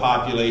what the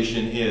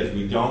population is.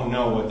 We don't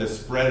know what the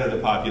spread of the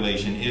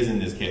population is in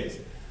this case.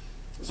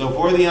 So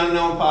for the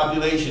unknown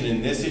population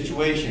in this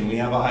situation, we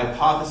have a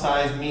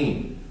hypothesized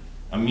mean.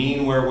 A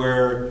mean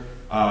where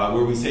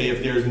we say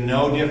if there's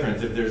no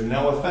difference, if there's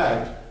no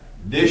effect,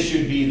 this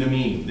should be the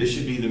mean. This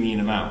should be the mean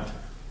amount.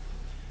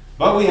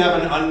 But we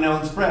have an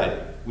unknown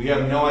spread. We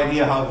have no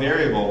idea how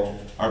variable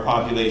our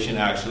population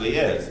actually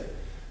is.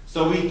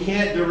 So we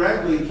can't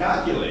directly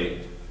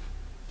calculate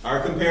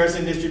our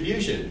comparison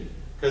distribution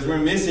because we're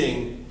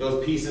missing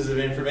those pieces of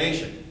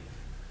information.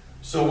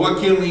 So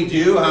what can we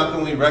do? How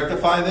can we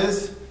rectify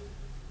this?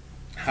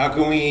 How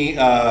can we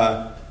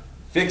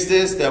fix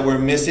this, that we're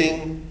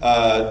missing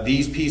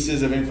these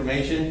pieces of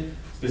information,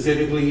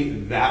 specifically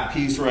that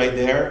piece right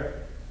there?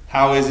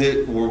 How is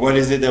it, or what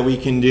is it that we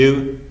can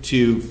do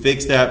to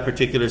fix that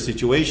particular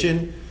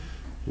situation?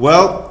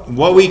 Well,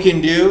 what we can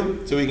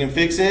do so we can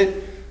fix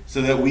it,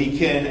 so that we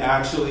can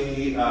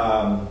actually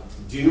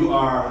do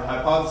our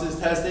hypothesis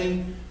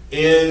testing,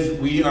 is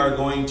we are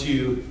going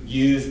to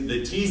use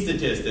the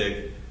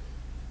t-statistic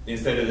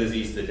instead of the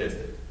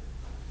z-statistic.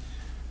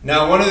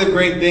 Now, one of the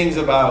great things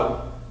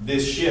about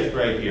this shift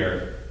right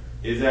here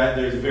is that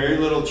there's very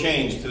little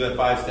change to the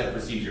 5-step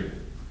procedure.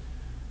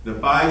 The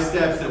 5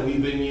 steps that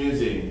we've been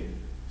using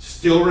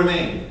still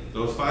remain.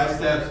 Those 5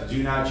 steps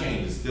do not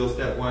change. It's still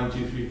step 1,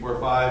 2, 3, 4,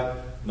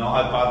 5, null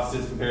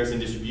hypothesis, comparison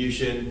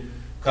distribution,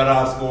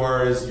 cutoff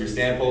scores, your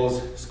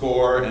samples,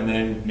 score, and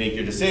then make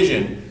your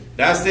decision.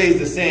 That stays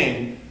the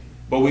same,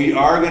 but we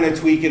are going to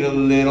tweak it a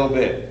little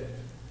bit.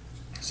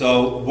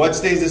 So what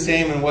stays the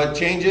same and what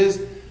changes?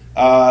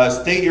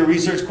 State your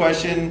research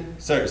question,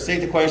 state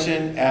the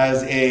question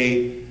as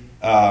a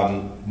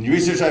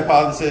research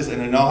hypothesis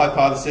and a null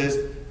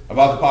hypothesis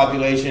about the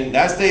population.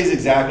 That stays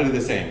exactly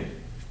the same.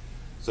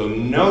 So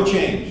no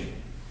change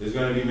is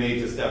going to be made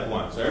to step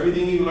 1. So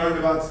everything you learned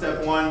about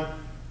step 1,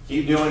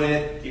 keep doing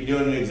it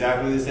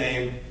exactly the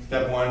same.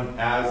 Step 1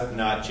 has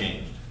not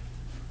changed.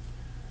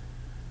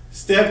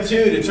 Step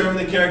 2,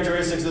 determine the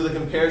characteristics of the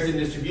comparison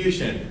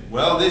distribution.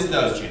 Well, this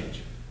does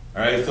change.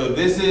 All right, so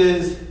this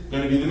is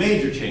going to be the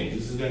major change.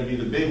 This is going to be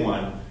the big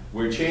one.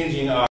 We're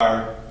changing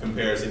our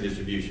comparison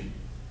distribution.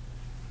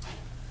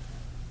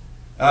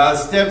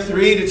 Step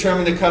 3,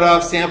 determine the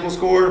cutoff sample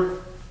score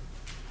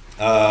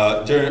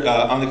on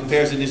the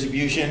comparison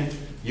distribution.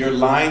 Your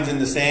lines in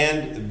the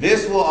sand,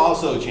 this will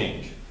also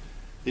change.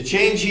 The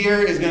change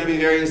here is going to be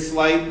very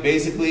slight.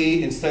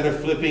 Basically, instead of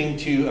flipping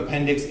to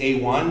Appendix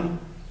A1,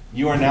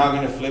 you are now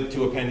going to flip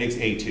to Appendix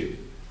A2.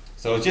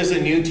 So it's just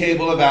a new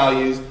table of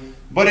values,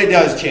 but it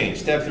does change.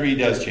 Step 3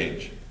 does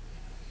change.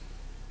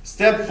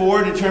 Step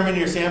 4, determine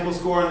your sample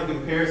score on the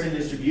comparison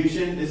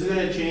distribution. This is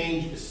going to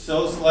change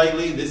so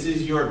slightly. This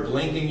is your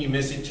blink and you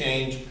miss it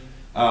change.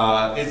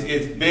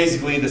 It's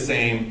basically the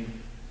same.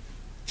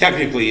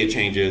 Technically, it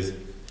changes.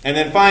 And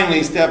then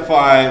finally, step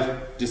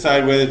 5,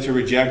 decide whether to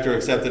reject or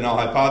accept the null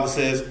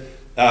hypothesis.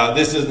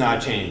 This does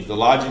not change. The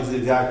logic is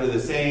exactly the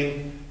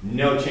same.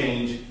 No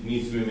change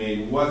needs to be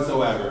made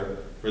whatsoever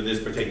for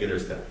this particular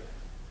step.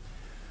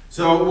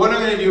 So what I'm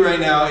going to do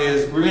right now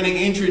is we're going to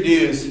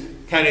introduce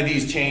kind of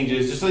these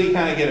changes just so you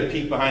kind of get a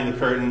peek behind the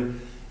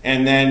curtain,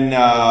 and then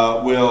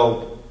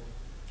we'll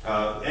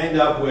end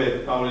up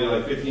with probably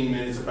like 15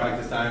 minutes of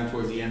practice time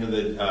towards the end of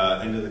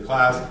the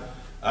class.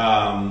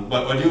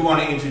 But I do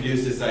want to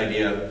introduce this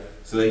idea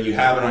so that you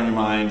have it on your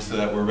mind, so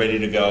that we're ready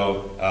to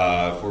go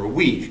for a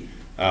week,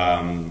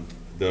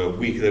 the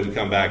week that we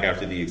come back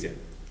after the exam.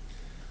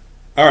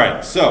 All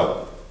right,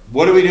 so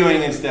what are we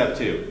doing in step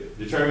 2?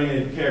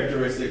 Determining the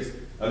characteristics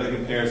of the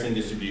comparison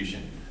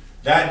distribution.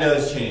 That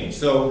does change.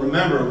 So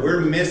remember, we're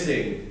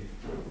missing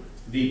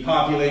the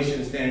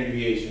population standard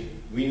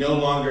deviation. We no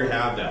longer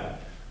have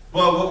that.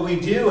 But what we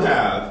do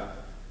have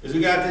is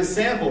we got this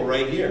sample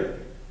right here,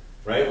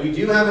 right? We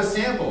do have a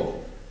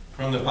sample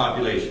from the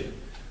population.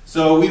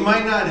 So we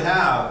might not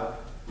have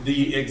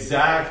the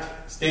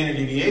exact standard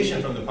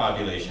deviation from the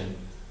population,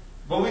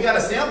 but we got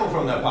a sample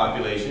from that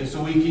population,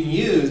 so we can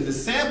use the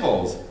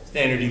sample's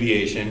standard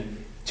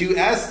deviation to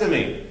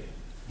estimate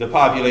the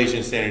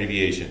population standard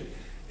deviation.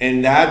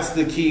 And that's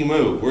the key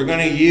move. We're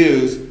going to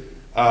use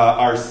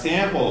our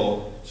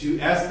sample to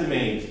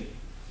estimate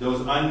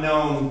those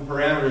unknown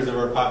parameters of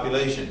our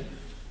population.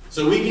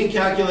 So we can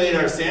calculate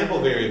our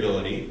sample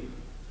variability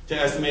to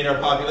estimate our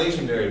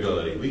population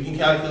variability. We can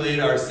calculate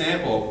our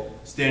sample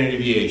standard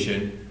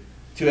deviation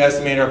to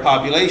estimate our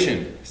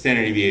population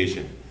standard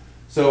deviation.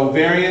 So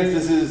variance,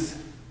 this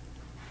is,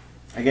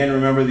 again,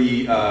 remember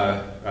the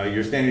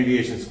your standard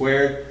deviation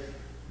squared.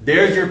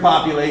 There's your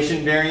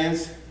population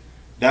variance.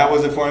 That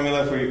was a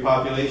formula for your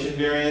population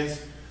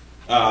variance.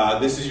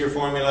 This is your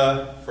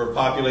formula for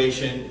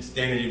population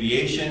standard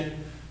deviation.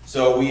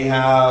 So we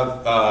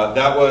have,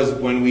 that was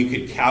when we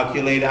could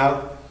calculate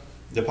out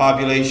the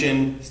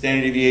population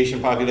standard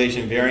deviation,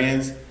 population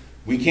variance.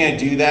 We can't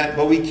do that,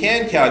 but we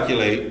can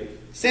calculate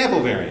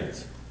sample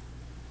variance.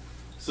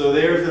 So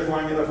there's the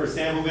formula for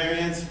sample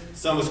variance,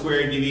 sum of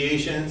squared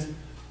deviations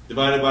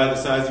divided by the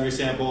size of your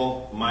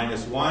sample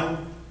minus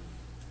 1.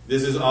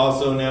 This is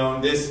also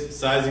known, this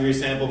size of your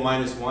sample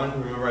minus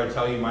 1, remember I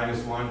told you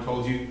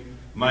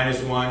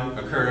minus 1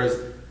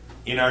 occurs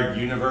in our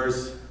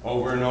universe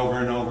over and over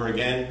and over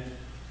again.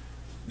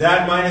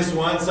 That minus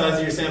 1, size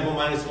of your sample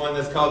minus 1,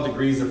 that's called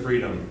degrees of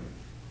freedom.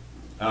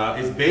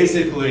 It's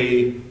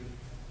basically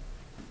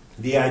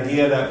the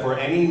idea that for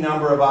any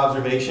number of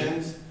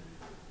observations,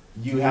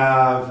 you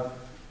have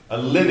a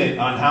limit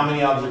on how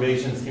many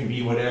observations can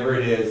be whatever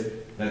it is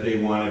that they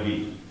want to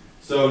be.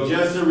 So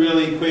just to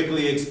really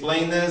quickly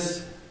explain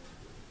this,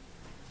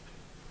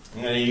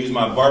 I'm going to use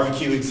my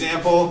barbecue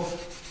example.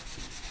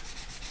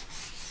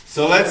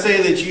 So let's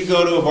say that you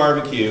go to a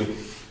barbecue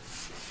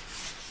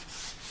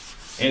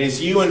and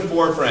it's you and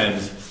 4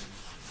 friends,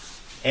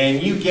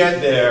 and you get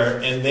there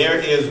and there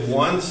is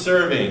 1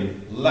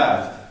 serving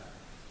left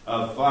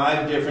of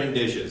 5 different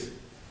dishes.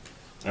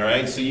 All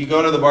right, so you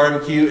go to the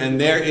barbecue and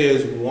there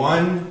is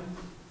 1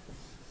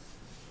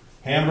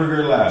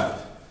 hamburger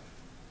left.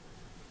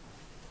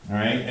 All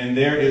right, and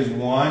there is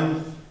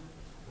 1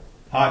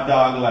 hot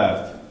dog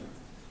left.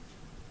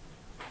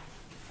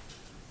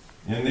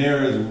 And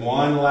there is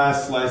 1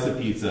 last slice of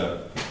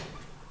pizza.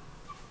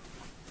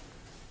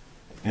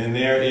 And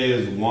there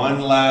is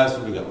 1 last,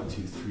 what do we got? 1,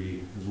 2,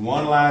 3. There's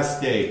 1 last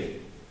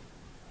steak.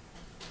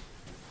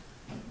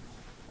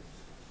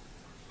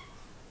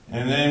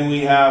 And then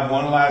we have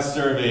 1 last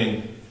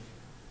serving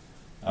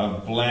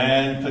of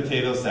bland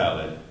potato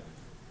salad.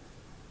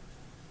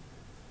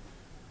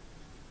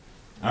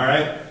 All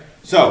right?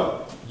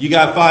 So, you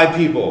got 5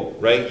 people,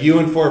 right? You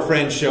and 4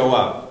 friends show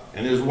up,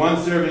 and there's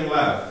 1 serving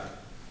left.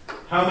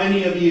 How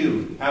many of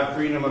you have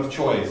freedom of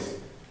choice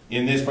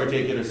in this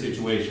particular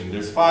situation?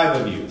 There's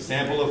 5 of you,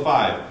 sample of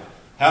 5.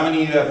 How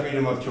many of you have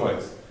freedom of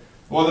choice?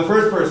 Well, the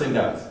first person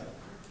does.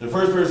 The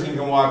first person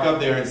can walk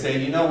up there and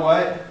say, you know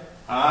what?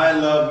 I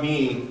love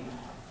me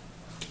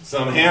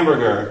some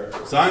hamburger,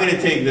 so I'm going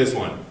to take this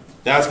one.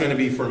 That's going to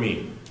be for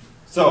me.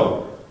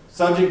 So,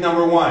 subject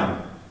number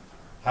 1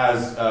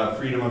 has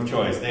freedom of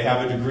choice. They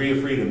have a degree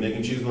of freedom. They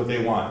can choose what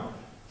they want.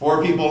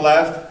 4 people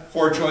left,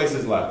 4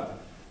 choices left.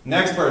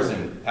 Next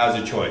person has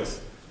a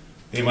choice.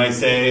 They might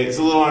say, it's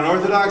a little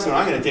unorthodox, but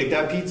I'm going to take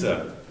that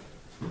pizza.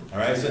 All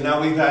right, so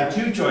now we've had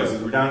 2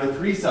 choices. We're down to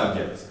 3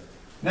 subjects.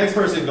 Next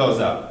person goes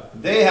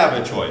up. They have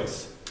a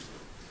choice.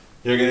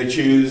 They're going to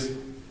choose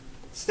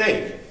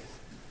steak.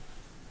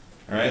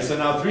 All right, so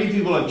now 3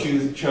 people have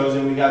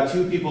chosen. We got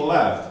 2 people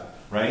left,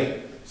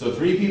 right? So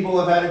 3 people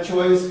have had a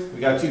choice. We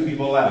got 2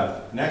 people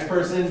left. Next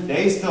person,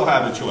 they still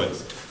have a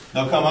choice.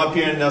 They'll come up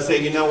here and they'll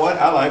say, you know what?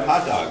 I like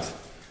hot dogs.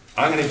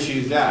 I'm going to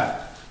choose that.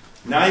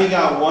 Now you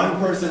got 1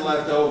 person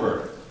left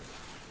over.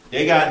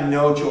 They got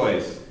no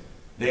choice.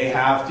 They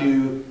have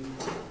to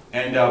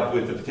end up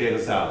with the potato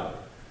salad.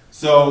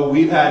 So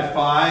we've had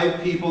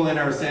 5 people in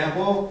our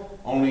sample.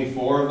 Only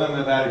 4 of them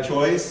have had a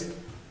choice.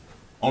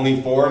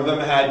 Only 4 of them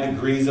had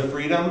degrees of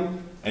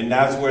freedom. And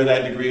that's where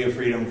that degree of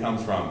freedom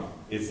comes from.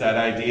 It's that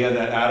idea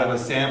that out of a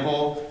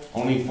sample,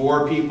 only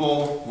 4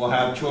 people will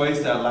have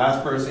choice. That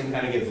last person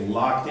kind of gets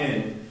locked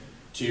in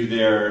to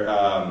their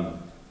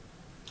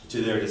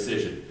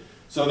decision.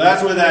 So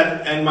that's where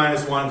that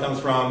n-1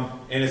 comes from,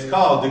 and it's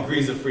called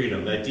degrees of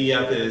freedom. That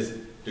DF is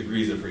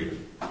degrees of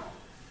freedom.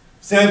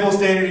 Sample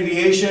standard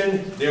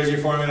deviation, there's your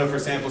formula for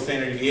sample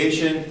standard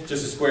deviation,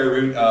 just a square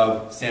root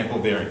of sample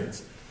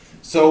variance.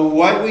 So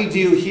what we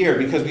do here,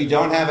 because we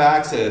don't have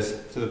access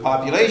to the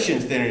population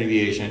standard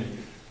deviation,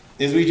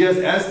 is we just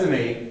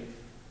estimate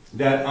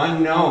that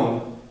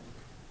unknown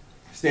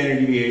standard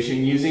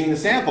deviation using the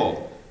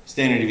sample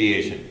standard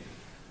deviation.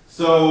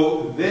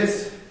 So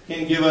this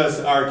can give us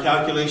our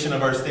calculation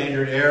of our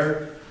standard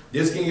error.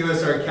 This can give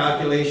us our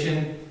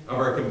calculation of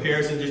our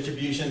comparison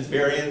distributions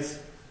variance.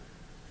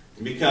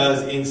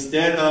 Because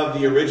instead of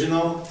the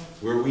original,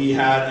 where we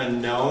had a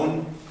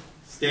known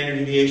standard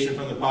deviation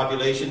from the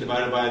population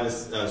divided by the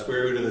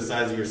square root of the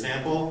size of your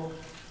sample,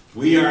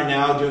 we are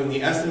now doing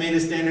the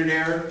estimated standard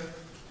error,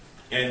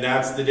 and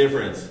that's the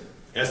difference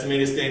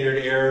Estimated standard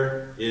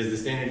error is the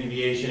standard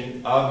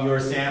deviation of your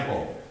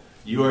sample.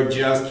 You are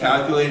just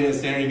calculating the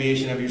standard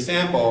deviation of your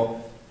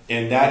sample,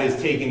 and that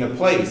is taking the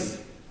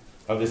place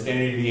of the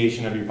standard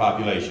deviation of your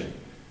population.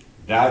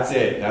 That's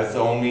it. That's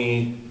the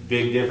only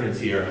big difference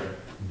here.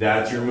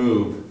 That's your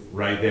move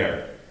right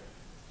there.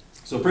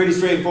 So pretty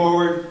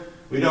straightforward.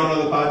 We don't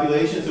know the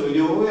population, so we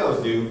do what we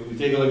always do. We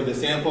take a look at the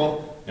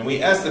sample, and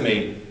we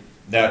estimate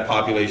that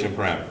population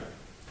parameter.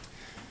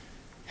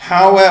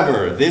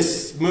 However,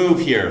 this move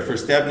here for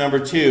step number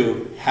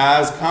 2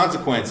 has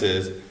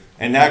consequences,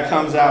 and that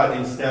comes out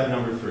in step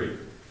number 3.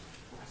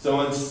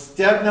 So in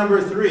step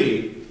number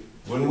 3,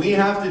 when we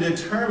have to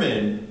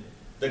determine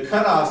the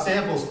cutoff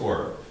sample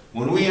score,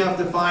 when we have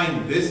to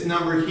find this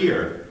number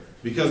here,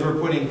 because we're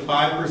putting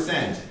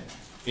 5%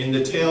 in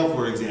the tail,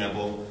 for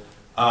example,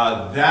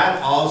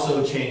 that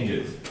also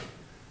changes.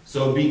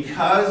 So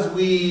because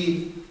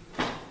we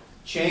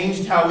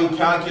changed how we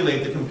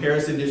calculate the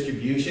comparison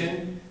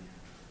distribution,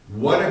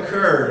 what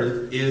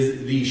occurs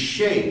is the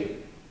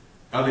shape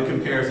of the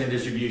comparison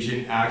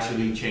distribution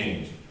actually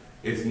changed.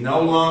 It's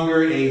no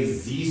longer a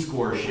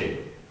z-score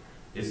shape.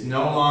 It's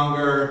no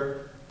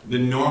longer the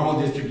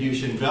normal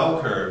distribution bell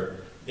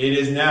curve. It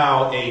is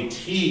now a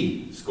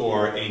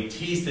t-score, a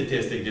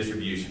t-statistic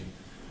distribution.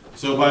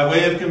 So by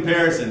way of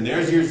comparison,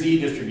 there's your z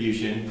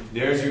distribution,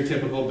 there's your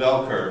typical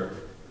bell curve,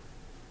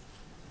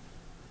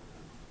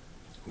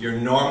 your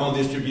normal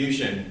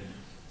distribution,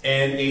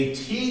 and a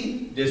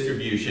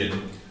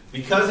t-distribution,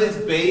 because its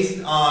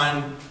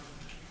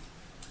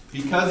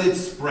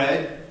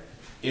spread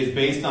is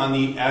based on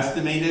the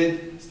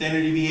estimated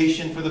standard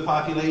deviation for the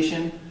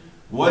population.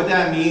 What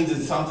that means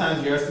is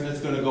sometimes your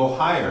estimate's going to go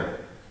higher.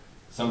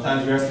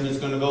 Sometimes your estimate's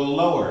going to go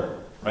lower,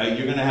 right?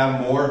 You're going to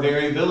have more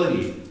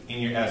variability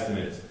in your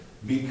estimates.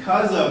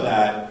 Because of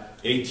that,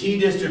 a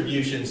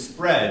t-distribution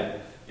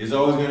spread is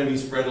always going to be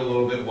spread a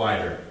little bit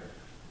wider.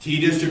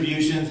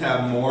 T-distributions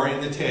have more in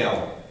the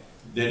tail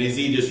than a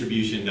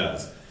z-distribution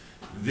does.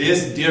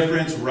 This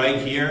difference right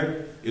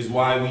here is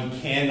why we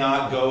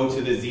cannot go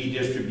to the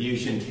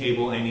z-distribution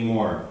table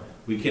anymore.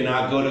 We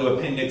cannot go to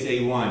Appendix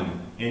A1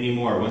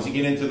 anymore. Once you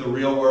get into the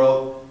real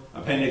world,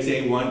 Appendix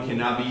A1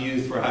 cannot be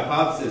used for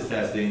hypothesis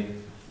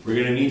testing. We're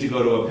going to need to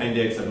go to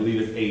Appendix, I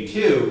believe it's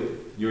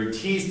A2, your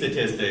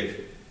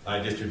t-statistic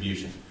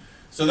distribution.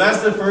 So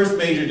that's the first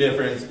major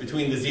difference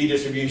between the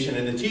z-distribution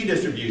and the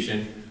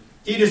t-distribution.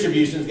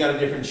 T-distribution's got a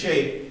different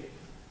shape.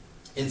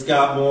 It's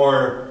got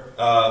more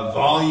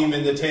volume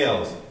in the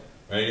tails,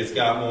 right? It's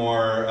got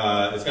more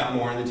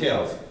in the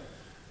tails.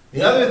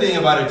 The other thing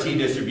about a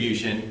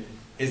t-distribution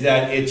is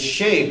that its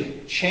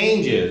shape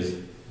changes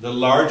the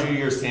larger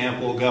your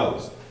sample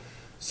goes.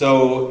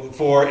 So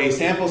for a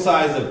sample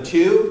size of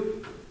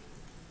 2,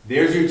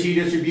 there's your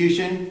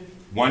t-distribution,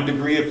 1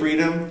 degree of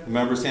freedom.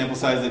 Remember, sample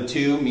size of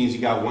 2 means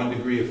you got 1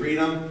 degree of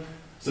freedom.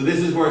 So this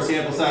is for a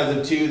sample size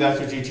of 2, that's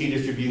what your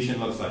t-distribution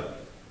looks like.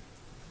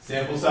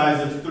 Sample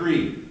size of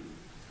 3.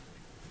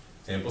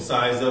 Sample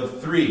size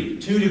of 3,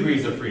 2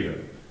 degrees of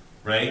freedom,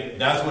 right?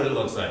 That's what it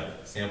looks like.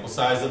 Sample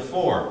size of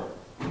 4.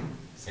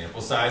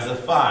 Sample size of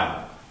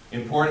 5.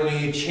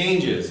 Importantly, it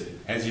changes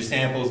as your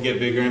samples get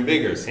bigger and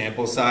bigger.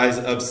 Sample size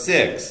of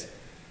 6.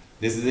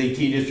 This is a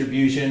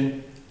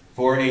t-distribution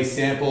for a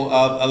sample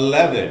of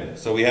 11.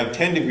 So we have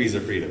 10 degrees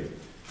of freedom.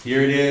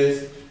 Here it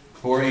is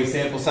for a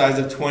sample size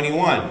of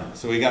 21.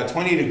 So we got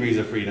 20 degrees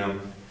of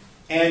freedom.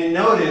 And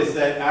notice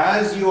that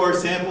as your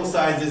sample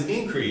sizes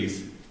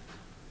increase,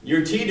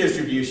 your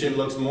t-distribution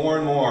looks more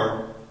and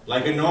more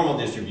like a normal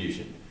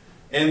distribution.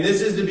 And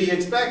this is to be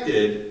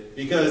expected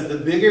because the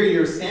bigger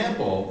your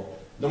sample,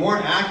 the more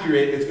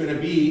accurate it's going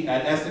to be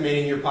at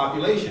estimating your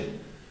population.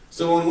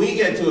 So when we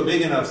get to a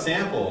big enough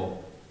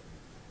sample,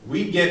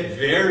 we get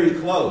very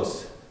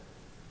close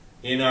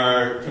in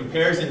our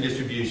comparison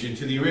distribution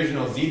to the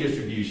original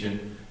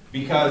z-distribution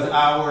because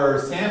our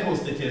sample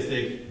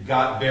statistic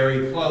got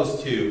very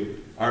close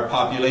to our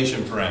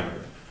population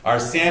parameter. Our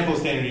sample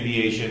standard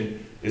deviation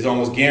is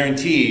almost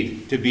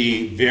guaranteed to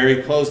be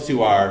very close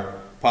to our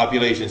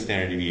population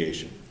standard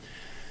deviation.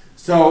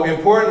 So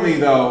importantly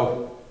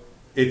though,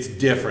 it's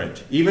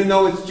different. Even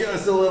though it's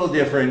just a little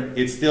different,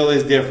 it still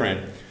is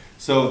different.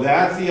 So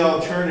that's the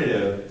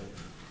alternative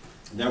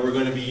that we're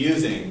going to be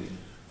using.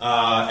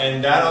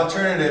 And that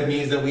alternative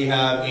means that we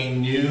have a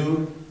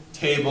new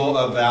table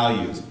of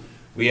values.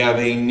 We have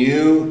a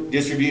new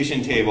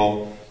distribution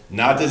table,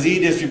 not the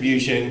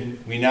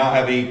z-distribution. We now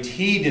have a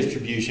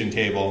t-distribution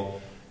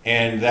table,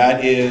 and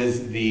that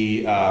is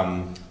the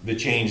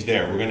change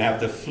there. We're going to have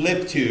to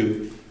flip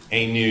to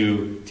a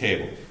new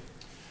table.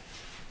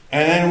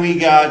 And then we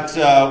got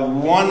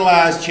one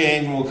last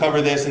change, and we'll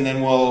cover this, and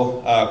then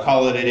we'll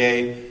call it a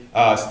day.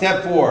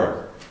 Step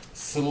 4.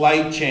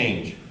 Slight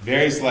change,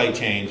 very slight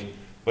change,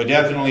 but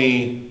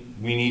definitely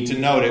we need to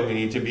note it, we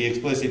need to be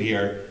explicit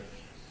here.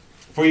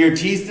 For your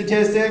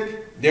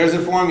t-statistic, there's a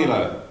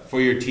formula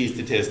for your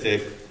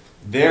t-statistic.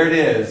 There it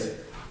is.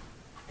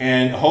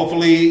 And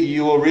hopefully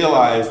you will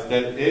realize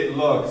that it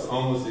looks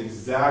almost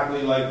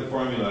exactly like the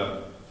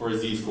formula for a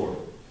z-score.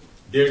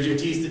 There's your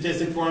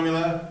t-statistic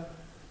formula.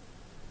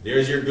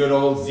 There's your good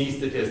old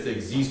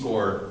z-statistic,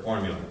 z-score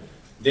formula.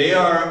 They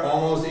are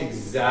almost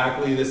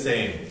exactly the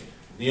same.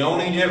 The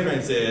only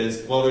difference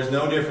is, well, there's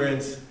no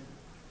difference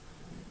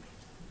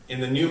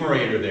in the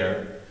numerator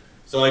there.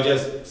 So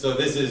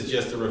this is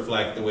just to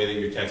reflect the way that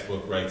your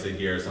textbook writes it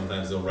here.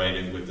 Sometimes they'll write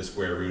it with the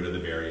square root of the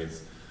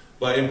variance.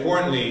 But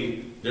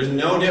importantly, there's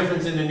no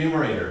difference in the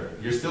numerator.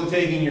 You're still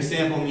taking your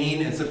sample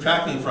mean and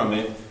subtracting from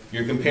it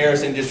your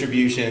comparison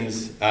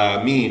distribution's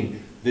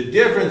mean. The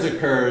difference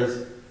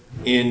occurs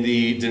in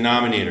the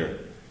denominator.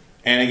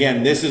 And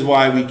again, this is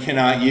why we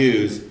cannot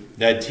use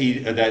that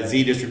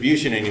z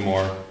distribution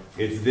anymore.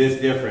 It's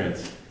this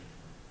difference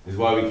is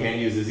why we can't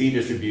use the z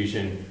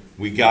distribution.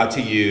 We got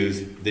to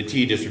use the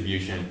t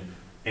distribution.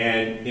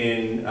 And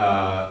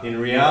in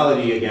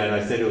reality, again,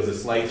 I said it was a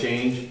slight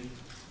change.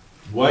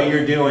 What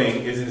you're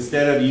doing is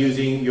instead of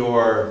using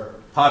your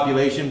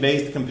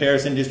population-based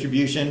comparison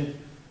distribution,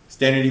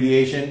 standard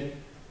deviation,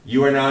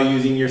 you are now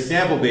using your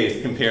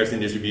sample-based comparison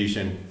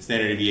distribution,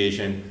 standard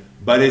deviation,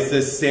 but it's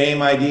the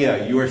same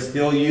idea. You are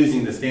still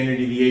using the standard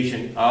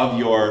deviation of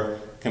your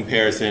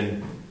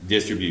comparison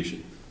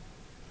distribution.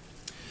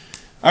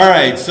 All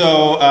right,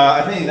 so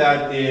I think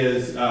that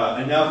is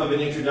enough of an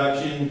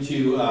introduction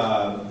to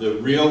the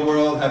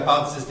real-world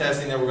hypothesis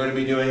testing that we're going to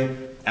be doing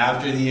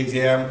after the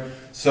exam.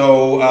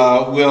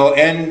 So we'll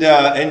end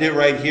it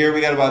right here.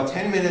 We got about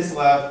 10 minutes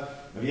left.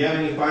 If you have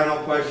any final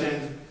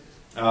questions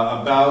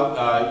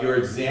about your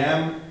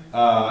exam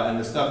and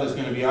the stuff that's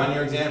going to be on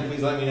your exam,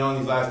 please let me know in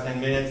these last 10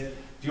 minutes.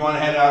 If you want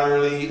to head out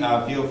early,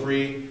 feel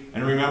free.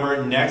 And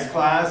remember, next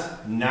class,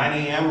 9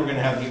 a.m., we're going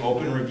to have the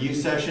open review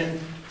session.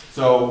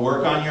 So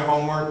work on your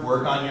homework,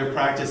 work on your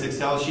practice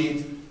Excel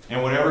sheets,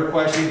 and whatever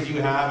questions you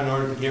have in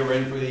order to get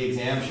ready for the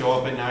exam, show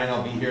up at 9.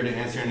 I'll be here to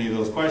answer any of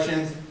those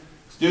questions.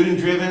 Student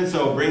driven,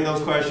 so bring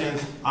those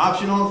questions.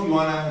 Optional if you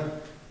want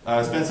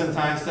to spend some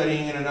time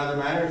studying in another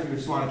matter. If you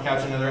just want to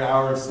catch another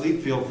hour of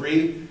sleep, feel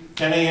free.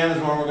 10 a.m. is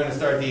when we're going to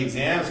start the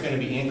exam. It's going to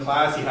be in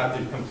class. You have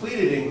to complete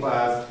it in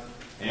class.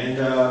 And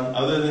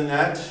other than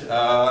that,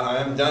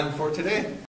 I'm done for today.